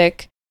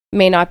music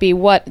may not be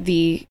what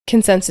the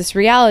consensus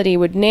reality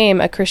would name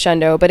a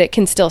crescendo, but it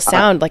can still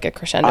sound like a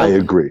crescendo. I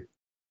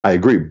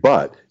agree.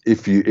 But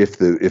if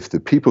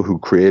the people who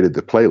created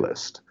the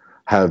playlist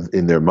have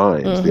in their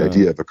minds the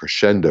idea of a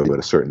crescendo at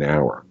a certain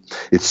hour,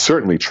 it's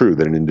certainly true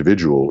that an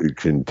individual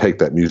can take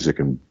that music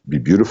and be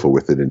beautiful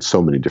with it in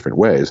so many different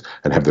ways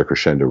and have their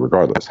crescendo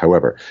regardless.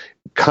 However,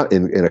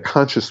 in a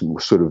conscious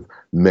sort of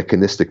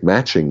mechanistic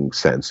matching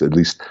sense, at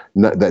least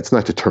that's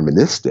not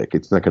deterministic.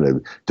 It's not going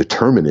to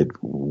determine it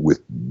with,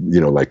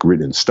 like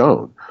written in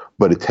stone,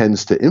 but it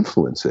tends to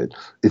influence it.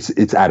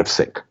 It's out of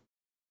sync.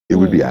 It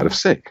would be out of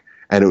sync.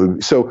 And it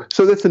would, so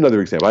that's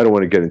another example. I don't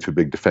want to get into a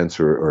big defense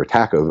or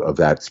attack of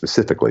that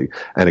specifically.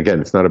 And again,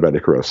 it's not about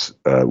Icarus,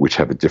 which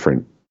have a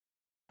different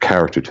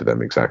character to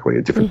them, exactly,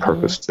 a different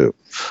purpose too,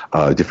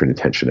 different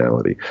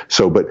intentionality.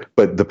 So, but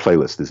the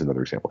playlist is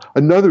another example.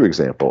 Another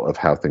example of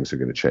how things are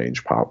going to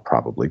change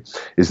probably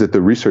is that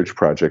the research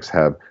projects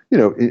have,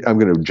 I'm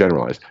going to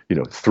generalize,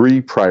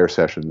 3 prior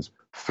sessions,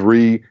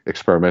 3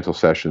 experimental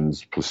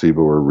sessions, placebo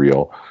or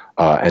real,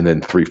 and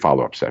then 3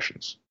 follow-up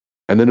sessions.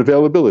 And then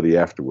availability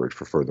afterward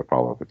for further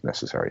follow-up if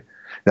necessary.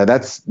 Now,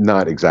 that's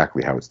not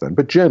exactly how it's done,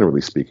 but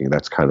generally speaking,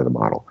 that's kind of the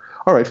model.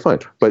 All right, fine.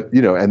 But,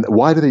 and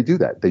why do they do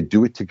that? They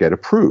do it to get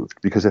approved,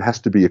 because it has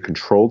to be a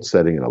controlled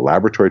setting, in a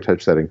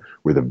laboratory-type setting,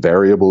 where the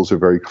variables are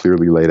very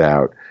clearly laid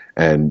out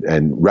and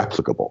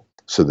replicable,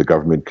 so the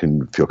government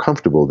can feel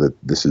comfortable that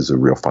this is a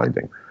real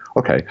finding.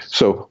 Okay,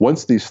 so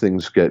once these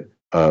things get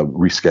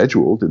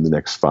rescheduled in the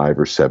next 5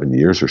 or 7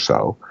 years or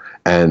so,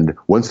 and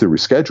once they're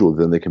rescheduled,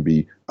 then they can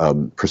be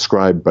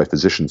prescribed by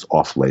physicians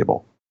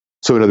off-label.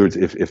 So in other words,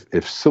 if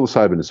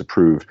psilocybin is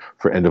approved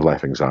for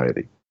end-of-life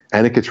anxiety,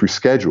 and it gets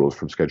rescheduled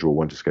from Schedule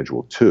 1 to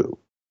Schedule 2,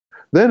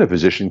 then a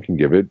physician can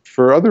give it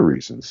for other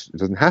reasons. It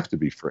doesn't have to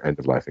be for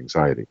end-of-life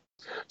anxiety.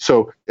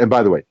 So, and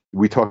by the way,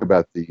 we talk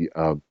about the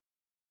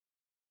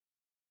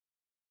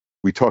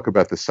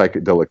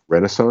psychedelic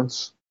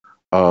renaissance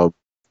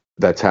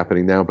that's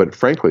happening now. But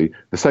frankly,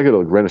 the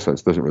psychedelic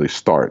renaissance doesn't really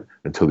start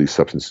until these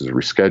substances are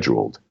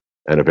rescheduled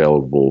and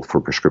available for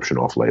prescription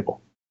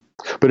off-label.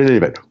 But in any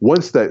event,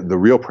 once the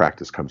real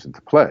practice comes into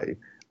play,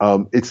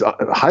 it's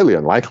highly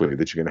unlikely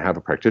that you're going to have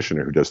a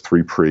practitioner who does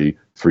 3 pre,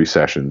 3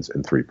 sessions,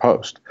 and 3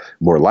 post.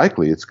 More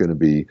likely, it's going to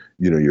be,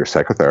 you're a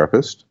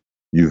psychotherapist.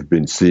 You've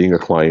been seeing a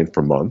client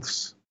for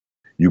months.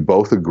 You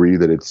both agree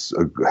that it's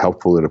a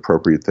helpful and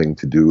appropriate thing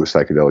to do a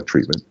psychedelic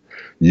treatment.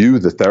 You,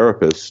 the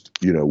therapist,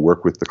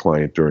 work with the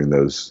client during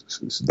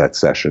that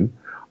session.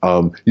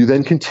 You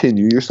then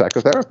continue your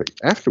psychotherapy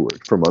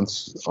afterward for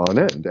months on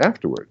end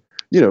afterward.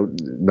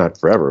 Not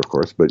forever, of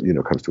course, but,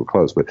 comes to a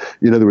close. But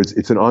in other words,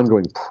 it's an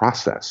ongoing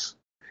process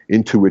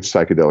into which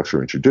psychedelics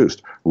are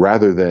introduced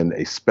rather than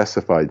a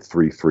specified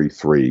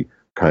 3-3-3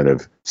 kind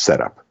of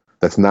setup.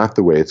 That's not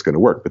the way it's going to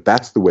work, but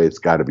that's the way it's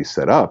got to be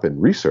set up and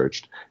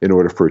researched in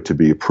order for it to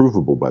be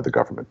approvable by the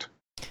government.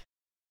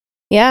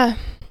 Yeah.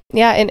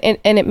 Yeah.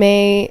 And it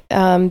may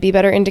be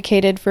better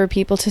indicated for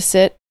people to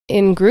sit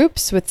in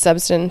groups with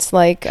substance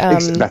like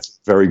that's a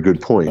very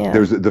good point. Yeah.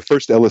 There's the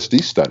first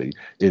LSD study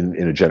in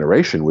a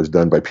generation was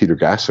done by Peter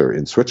Gasser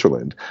in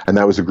Switzerland, and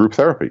that was a group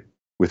therapy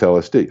with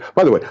LSD.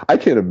 By the way, I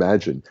can't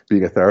imagine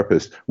being a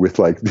therapist with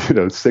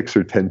 6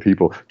 or 10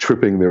 people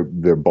tripping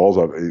their balls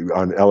on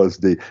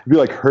LSD. It'd be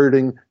like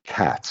herding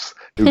cats.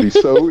 It would be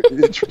so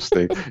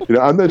interesting.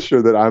 I'm not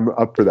sure that I'm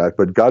up for that,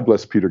 but God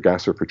bless Peter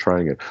Gasser for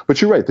trying it. But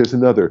you're right. There's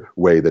another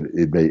way that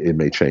it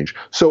may change.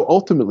 So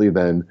ultimately,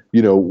 then,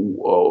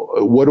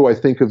 what do I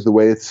think of the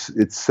way it's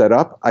set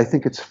up? I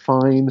think it's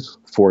fine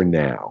for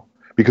now.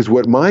 Because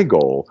what my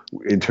goal,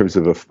 in terms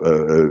of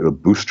a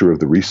booster of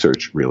the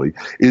research, really,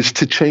 is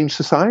to change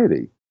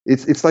society.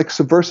 It's like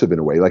subversive in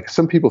a way. Like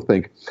some people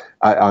think,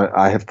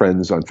 I have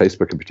friends on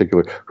Facebook in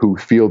particular who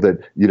feel that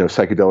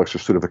psychedelics are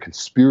sort of a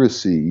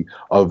conspiracy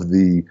of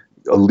the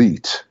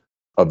elite,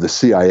 of the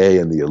CIA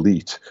and the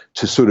elite,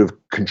 to sort of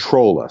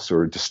control us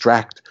or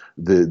distract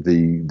the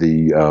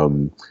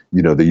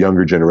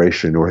younger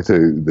generation or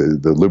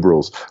the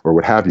liberals or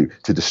what have you,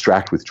 to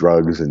distract with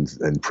drugs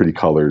and pretty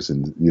colors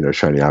and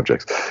shiny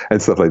objects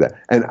and stuff like that.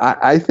 And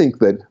I think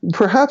that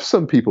perhaps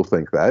some people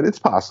think that. It's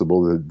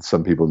possible that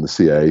some people in the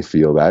CIA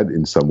feel that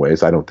in some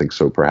ways. I don't think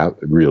so, perhaps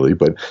really,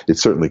 but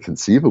it's certainly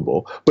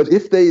conceivable. But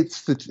if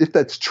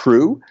that's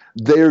true,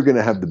 they're going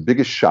to have the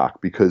biggest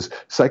shock, because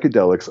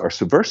psychedelics are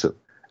subversive.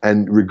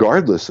 And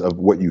regardless of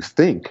what you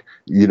think,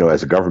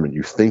 as a government,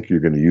 you think you're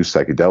going to use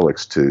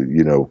psychedelics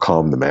to,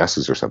 calm the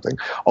masses or something.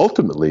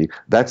 Ultimately,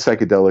 that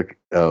psychedelic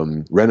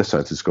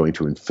renaissance is going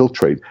to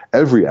infiltrate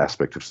every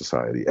aspect of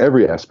society,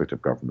 every aspect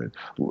of government,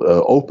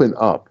 open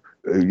up,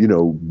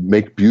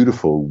 make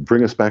beautiful,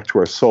 bring us back to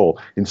our soul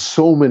in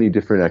so many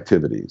different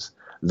activities,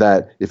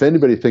 that if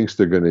anybody thinks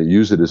they're going to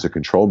use it as a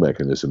control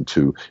mechanism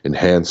to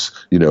enhance,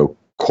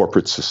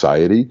 corporate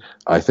society,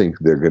 I think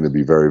they're going to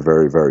be very,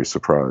 very, very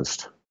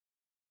surprised.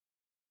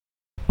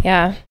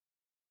 Yeah.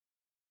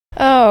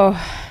 Oh,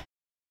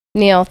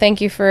 Neal, thank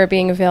you for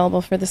being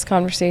available for this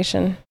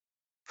conversation.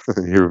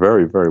 You're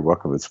very, very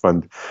welcome. It's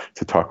fun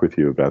to talk with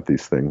you about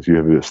these things. You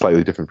have a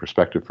slightly different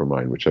perspective from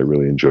mine, which I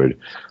really enjoyed,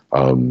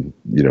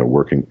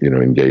 working,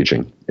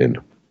 engaging in.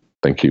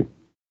 Thank you.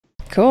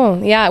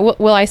 Cool. Yeah.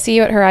 Will I see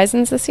you at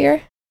Horizons this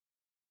year?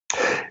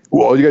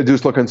 Well, all you got to do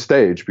is look on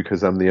stage,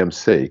 because I'm the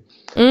MC.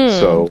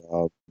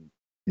 So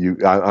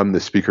I'm the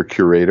speaker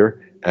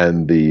curator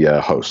and the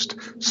host.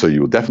 So you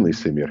will definitely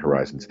see me at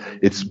Horizons.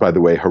 It's, by the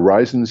way,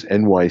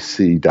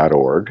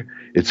 horizonsnyc.org.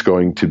 It's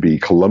going to be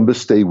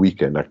Columbus Day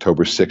weekend,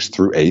 October 6th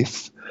through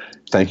 8th.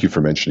 Thank you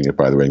for mentioning it,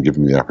 by the way, and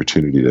giving me the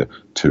opportunity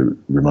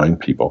to remind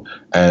people.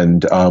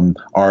 And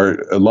our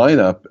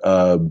lineup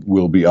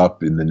will be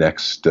up in the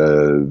next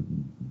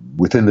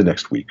within the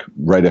next week.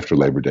 Right after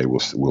Labor Day,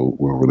 we'll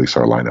release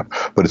our lineup.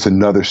 But it's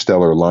another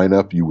stellar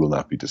lineup. You will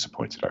not be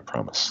disappointed, I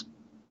promise.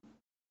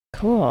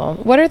 Cool.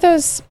 What are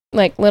those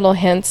little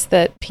hints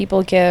that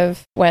people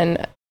give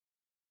when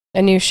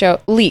a new show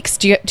leaks?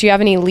 Do you have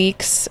any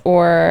leaks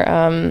or?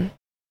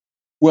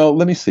 Well,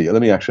 let me see.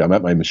 I'm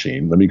at my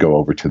machine. Let me go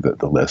over to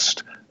the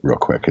list real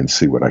quick and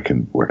see what I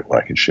can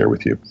share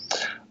with you.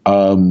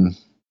 Oh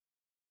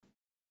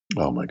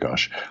my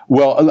gosh.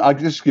 Well, I'll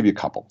just give you a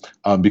couple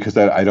because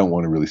I don't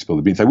want to really spill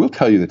the beans. I will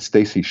tell you that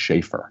Stacy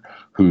Schaefer,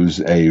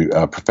 who's a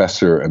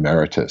professor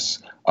emeritus,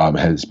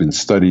 has been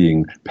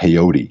studying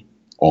peyote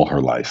all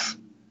her life.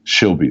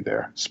 She'll be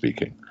there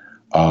speaking.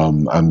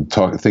 I'm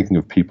thinking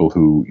of people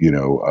who,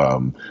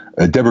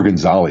 Deborah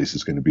Gonzalez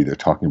is going to be there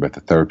talking about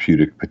the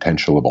therapeutic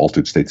potential of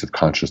altered states of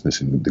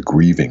consciousness in the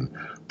grieving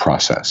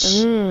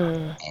process.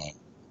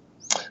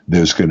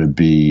 There's going to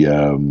be,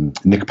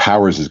 Nick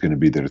Powers is going to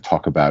be there to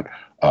talk about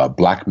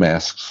black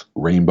masks,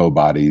 rainbow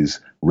bodies,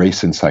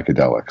 race and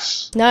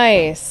psychedelics.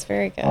 Nice.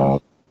 Very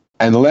good.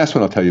 And the last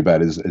one I'll tell you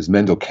about is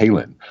Mendel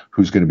Kalin,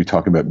 who's going to be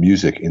talking about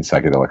music in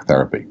psychedelic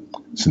therapy,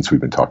 since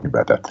we've been talking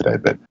about that today a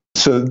bit.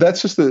 So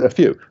that's just a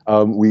few.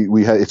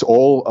 It's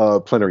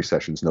all plenary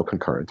sessions, no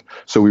concurrent.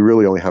 So we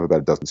really only have about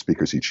a dozen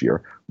speakers each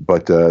year,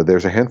 but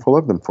there's a handful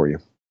of them for you.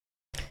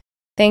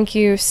 Thank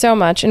you so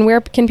much. And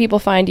where can people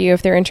find you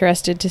if they're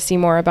interested to see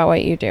more about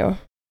what you do?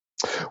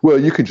 Well,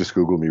 you can just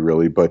Google me,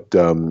 really, but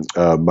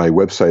my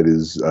website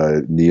is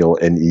Neal,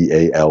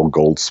 Neal,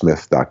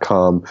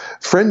 Goldsmith.com.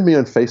 Friend me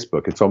on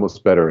Facebook. It's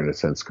almost better in a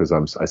sense, because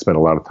I spend a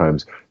lot of time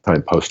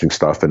posting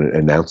stuff and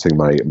announcing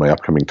my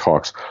upcoming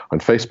talks on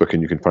Facebook,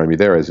 and you can find me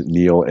there as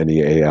Neal,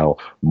 Neal.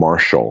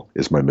 Marshall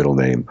is my middle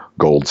name,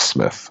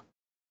 Goldsmith,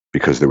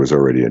 because there was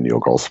already a Neal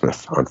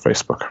Goldsmith on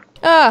Facebook.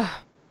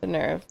 Ah, the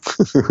nerve.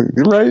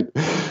 Right?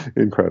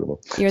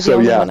 Incredible. You're the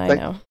only one I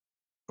know.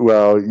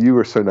 Well, you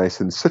were so nice,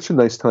 and such a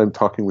nice time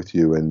talking with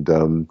you. And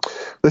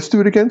let's do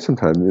it again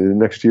sometime. In the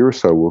next year or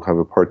so, we'll have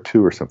a part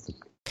 2 or something.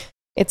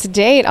 It's a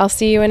date. I'll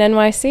see you in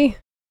NYC.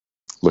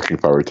 Looking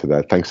forward to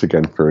that. Thanks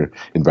again for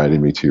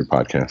inviting me to your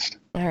podcast.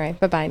 All right.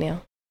 Bye-bye,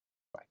 Neal.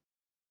 Bye.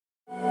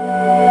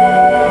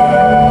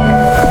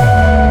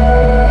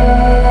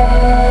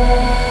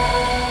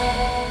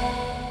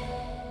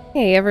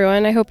 Hey,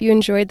 everyone. I hope you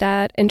enjoyed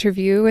that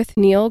interview with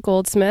Neal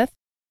Goldsmith.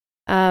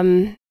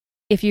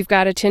 If you've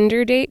got a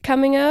Tinder date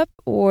coming up,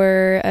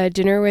 or a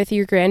dinner with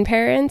your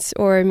grandparents,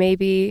 or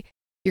maybe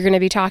you're going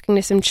to be talking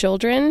to some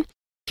children,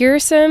 here are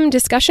some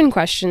discussion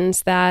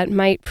questions that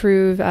might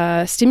prove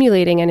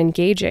stimulating and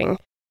engaging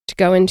to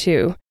go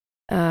into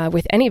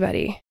with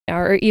anybody,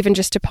 or even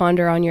just to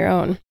ponder on your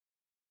own.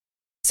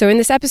 So in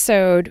this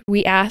episode,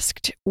 we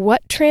asked,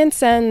 what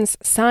transcends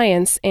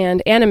science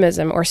and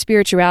animism or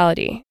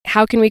spirituality?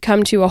 How can we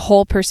come to a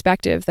whole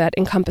perspective that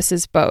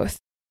encompasses both?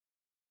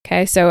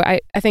 Okay, so I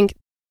think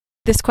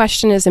this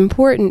question is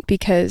important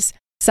because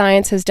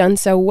science has done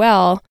so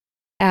well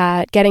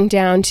at getting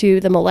down to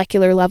the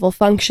molecular level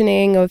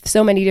functioning of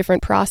so many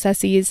different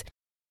processes,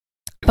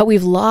 but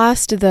we've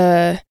lost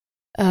the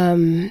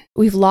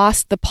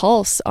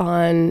pulse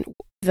on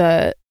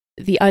the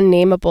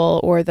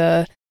unnameable or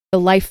the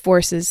life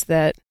forces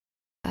that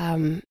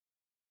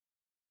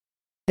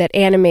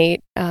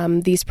animate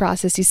these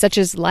processes, such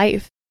as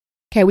life.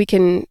 Okay, we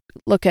can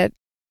look at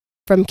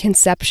from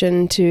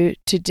conception to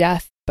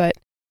death, but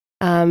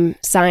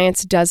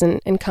science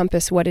doesn't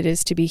encompass what it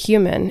is to be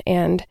human,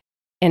 and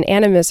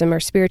animism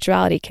or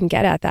spirituality can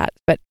get at that.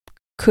 But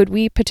could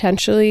we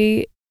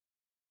potentially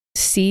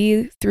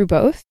see through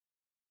both?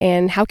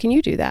 And how can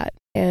you do that?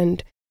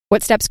 And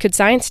what steps could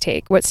science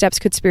take? What steps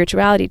could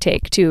spirituality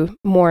take to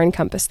more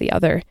encompass the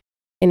other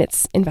in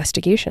its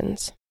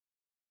investigations?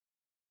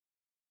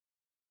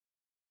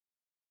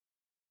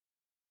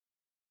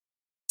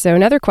 So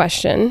another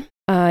question,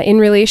 in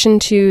relation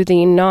to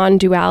the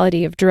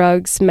non-duality of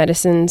drugs,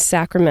 medicines,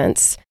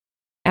 sacraments,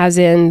 as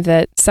in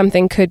that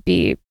something could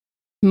be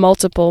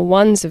multiple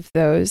ones of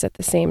those at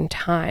the same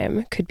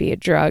time, could be a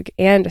drug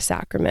and a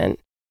sacrament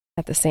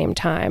at the same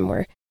time,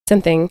 or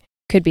something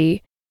could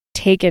be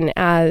taken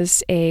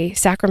as a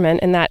sacrament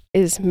and that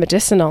is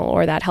medicinal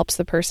or that helps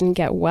the person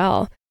get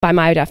well, by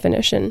my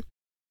definition.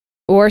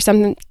 Or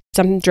some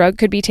drug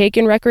could be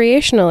taken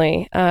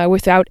recreationally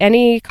without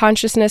any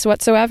consciousness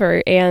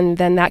whatsoever, and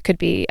then that could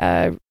be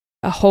a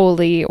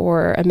holy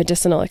or a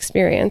medicinal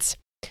experience.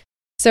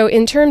 So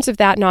in terms of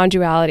that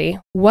non-duality,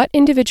 what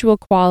individual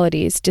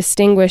qualities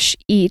distinguish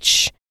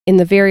each in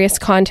the various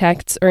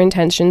contexts or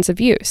intentions of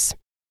use?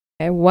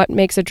 Okay, what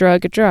makes a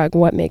drug?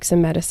 What makes a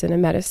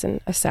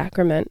medicine, a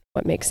sacrament?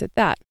 What makes it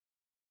that?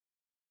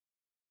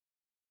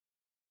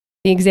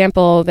 The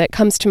example that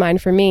comes to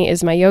mind for me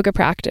is my yoga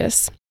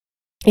practice,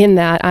 in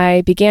that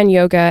I began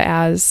yoga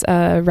as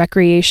a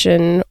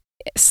recreation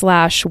 /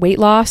 weight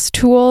loss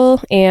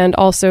tool, and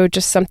also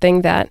just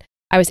something that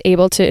I was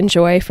able to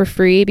enjoy for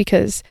free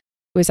because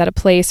it was at a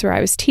place where I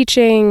was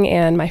teaching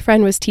and my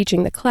friend was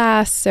teaching the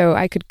class, so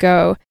I could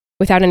go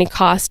without any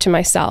cost to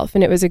myself.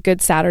 And it was a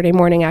good Saturday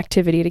morning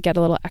activity to get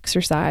a little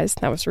exercise.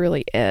 That was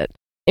really it.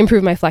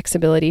 Improve my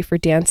flexibility for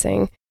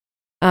dancing.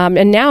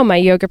 And now my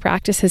yoga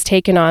practice has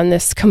taken on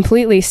this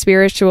completely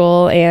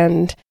spiritual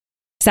and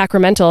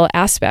sacramental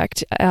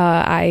aspect.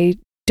 I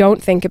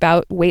don't think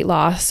about weight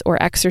loss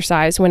or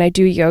exercise when I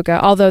do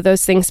yoga, although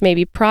those things may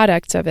be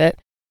products of it.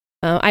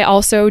 I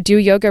also do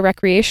yoga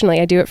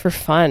recreationally. I do it for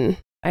fun.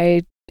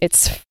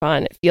 It's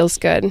fun. It feels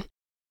good.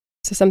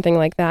 So something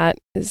like that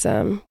is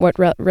what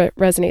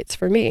resonates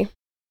for me.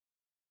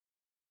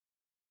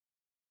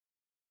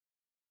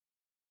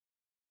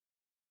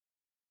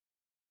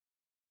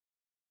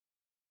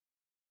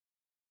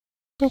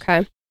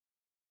 Okay.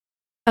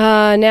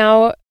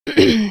 Now,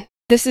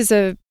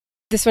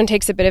 this one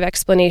takes a bit of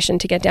explanation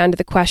to get down to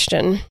the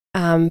question,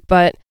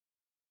 but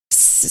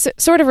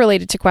sort of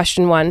related to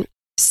question one.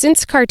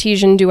 Since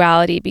Cartesian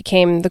duality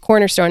became the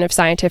cornerstone of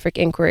scientific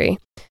inquiry,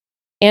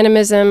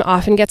 animism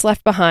often gets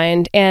left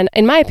behind, and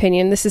in my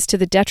opinion, this is to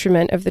the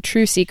detriment of the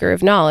true seeker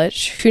of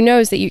knowledge, who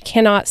knows that you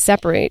cannot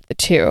separate the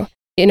two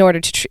in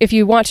order to, if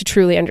you want to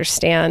truly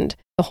understand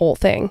the whole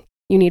thing,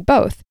 you need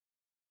both.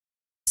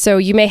 So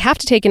you may have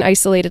to take an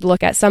isolated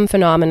look at some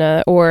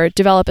phenomena or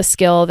develop a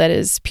skill that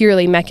is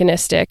purely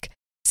mechanistic,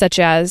 such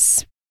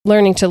as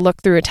learning to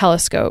look through a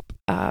telescope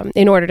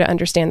in order to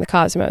understand the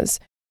cosmos.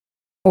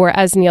 Or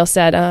as Neal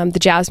said, the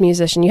jazz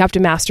musician, you have to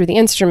master the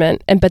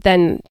instrument, but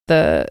then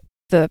the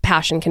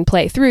passion can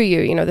play through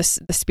you, the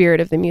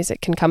spirit of the music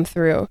can come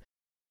through.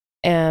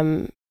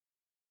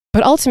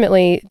 But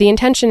ultimately, the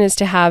intention is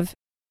to have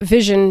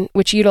vision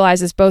which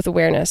utilizes both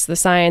awareness, the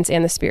science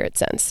and the spirit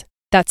sense.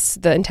 That's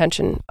the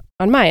intention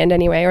on my end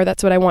anyway, or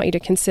that's what I want you to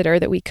consider,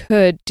 that we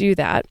could do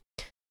that.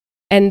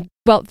 And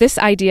well, this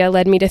idea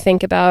led me to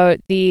think about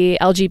the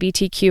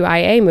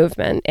LGBTQIA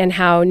movement and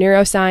how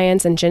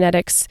neuroscience and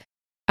genetics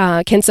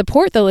can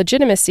support the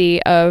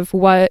legitimacy of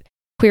what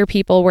queer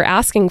people were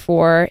asking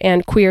for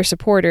and queer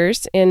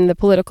supporters in the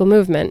political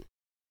movement.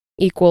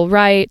 Equal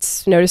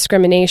rights, no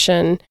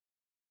discrimination.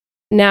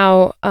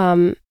 Now,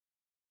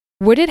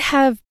 would it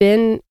have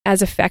been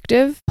as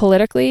effective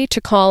politically to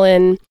call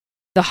in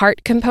the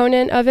heart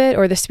component of it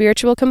or the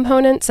spiritual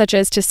component, such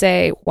as to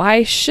say,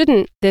 why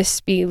shouldn't this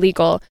be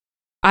legal?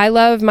 I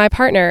love my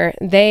partner.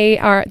 They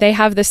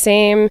have the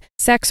same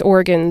sex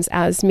organs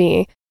as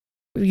me.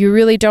 You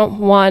really don't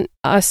want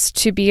us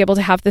to be able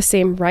to have the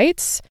same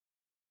rights?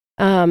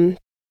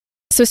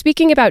 So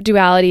speaking about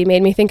duality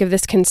made me think of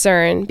this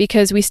concern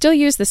because we still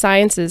use the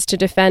sciences to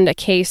defend a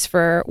case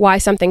for why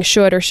something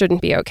should or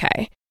shouldn't be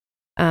okay.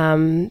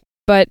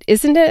 But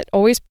isn't it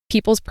always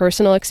people's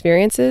personal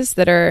experiences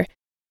that are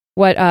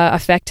what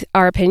affect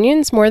our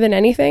opinions more than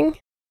anything?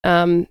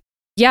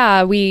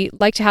 yeah, we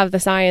like to have the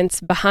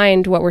science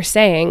behind what we're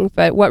saying,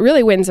 but what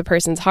really wins a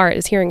person's heart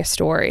is hearing a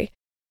story.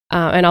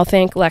 And I'll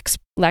thank Lex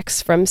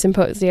from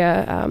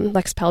Symposia,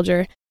 Lex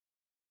Pelger,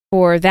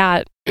 for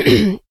that,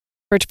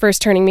 for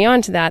first turning me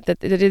on to that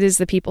it is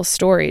the people's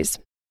stories.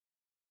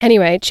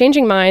 Anyway,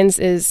 changing minds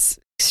is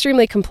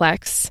extremely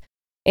complex,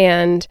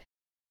 and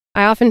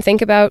I often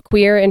think about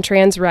queer and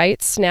trans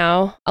rights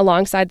now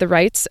alongside the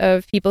rights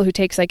of people who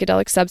take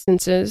psychedelic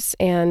substances,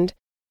 and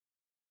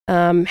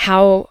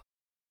how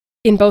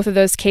in both of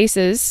those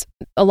cases,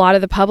 a lot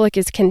of the public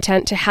is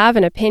content to have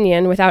an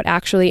opinion without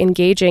actually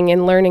engaging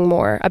and learning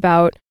more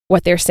about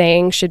what they're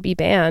saying should be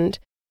banned.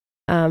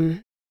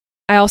 I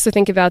also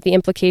think about the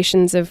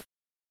implications of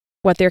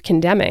what they're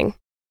condemning.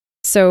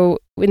 So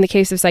in the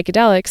case of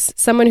psychedelics,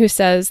 someone who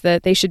says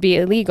that they should be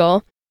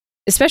illegal,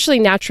 especially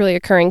naturally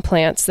occurring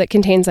plants that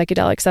contain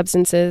psychedelic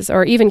substances,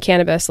 or even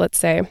cannabis, let's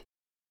say,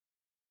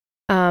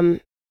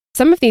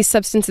 some of these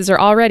substances are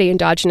already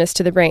endogenous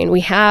to the brain.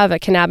 We have a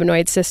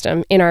cannabinoid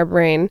system in our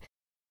brain.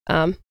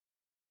 And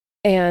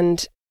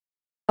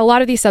a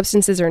lot of these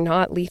substances are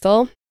not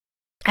lethal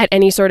at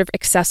any sort of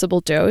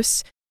accessible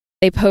dose.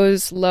 They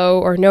pose low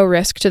or no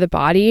risk to the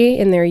body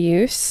in their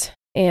use.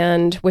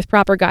 And with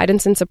proper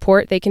guidance and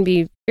support, they can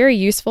be very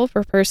useful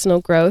for personal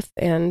growth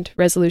and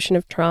resolution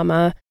of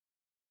trauma,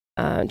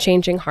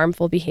 changing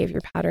harmful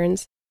behavior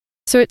patterns.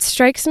 So it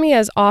strikes me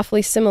as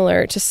awfully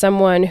similar to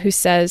someone who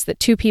says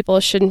that two people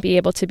shouldn't be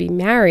able to be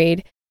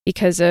married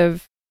because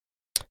of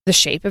the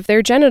shape of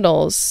their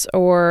genitals,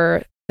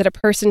 or that a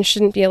person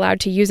shouldn't be allowed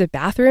to use a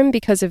bathroom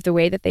because of the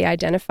way that they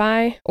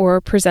identify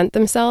or present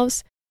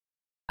themselves.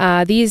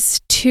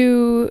 These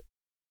two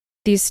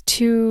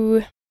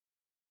situations,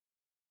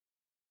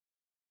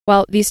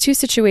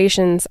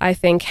 I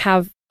think,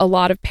 have a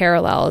lot of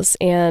parallels,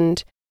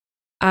 and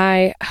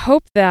I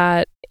hope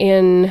that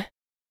in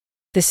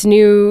this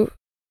new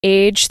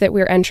age that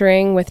we're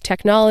entering with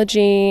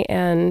technology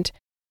and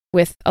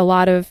with a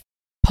lot of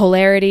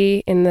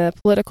polarity in the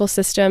political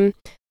system,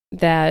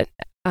 that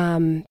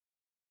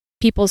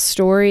people's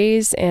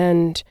stories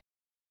and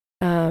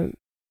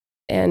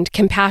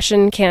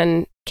compassion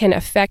can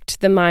affect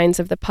the minds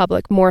of the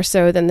public more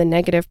so than the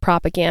negative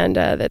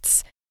propaganda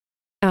that's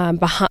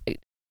behind.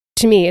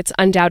 To me, it's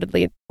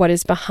undoubtedly what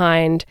is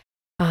behind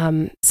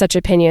such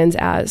opinions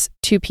as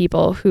two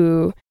people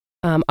who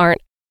aren't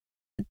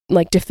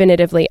like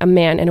definitively a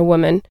man and a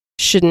woman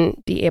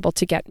shouldn't be able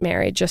to get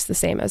married just the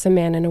same as a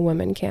man and a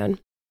woman can.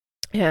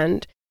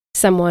 And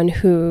someone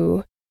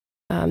who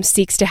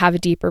seeks to have a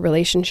deeper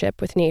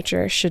relationship with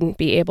nature shouldn't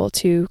be able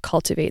to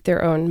cultivate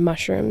their own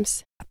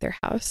mushrooms at their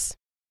house.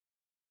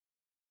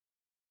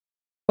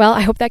 Well,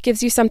 I hope that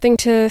gives you something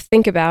to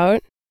think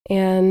about,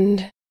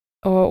 and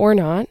or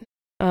not.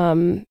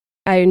 I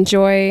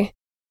enjoy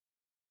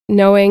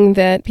knowing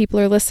that people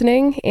are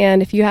listening,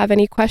 and if you have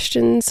any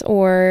questions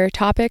or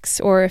topics,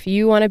 or if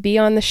you want to be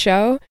on the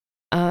show,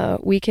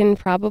 we can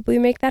probably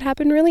make that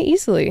happen really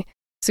easily.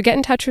 So get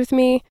in touch with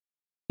me.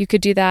 You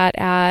could do that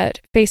at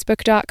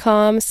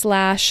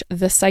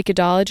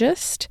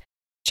facebook.com/thepsychodologist.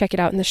 Check it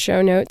out in the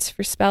show notes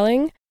for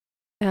spelling.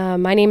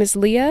 My name is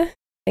Leah.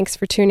 Thanks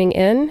for tuning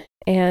in,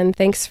 and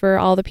thanks for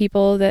all the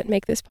people that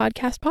make this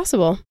podcast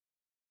possible.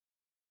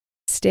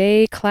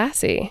 Stay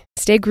classy.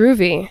 Stay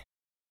groovy.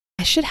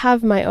 I should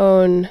have my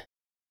own.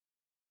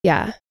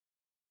 Yeah.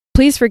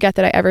 Please forget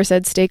that I ever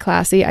said stay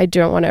classy. I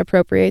don't want to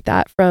appropriate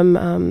that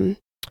from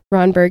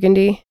Ron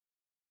Burgundy.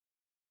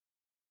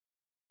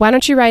 Why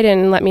don't you write in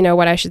and let me know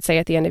what I should say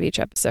at the end of each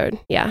episode?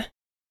 Yeah.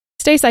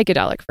 Stay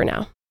psychedelic for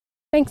now.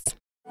 Thanks.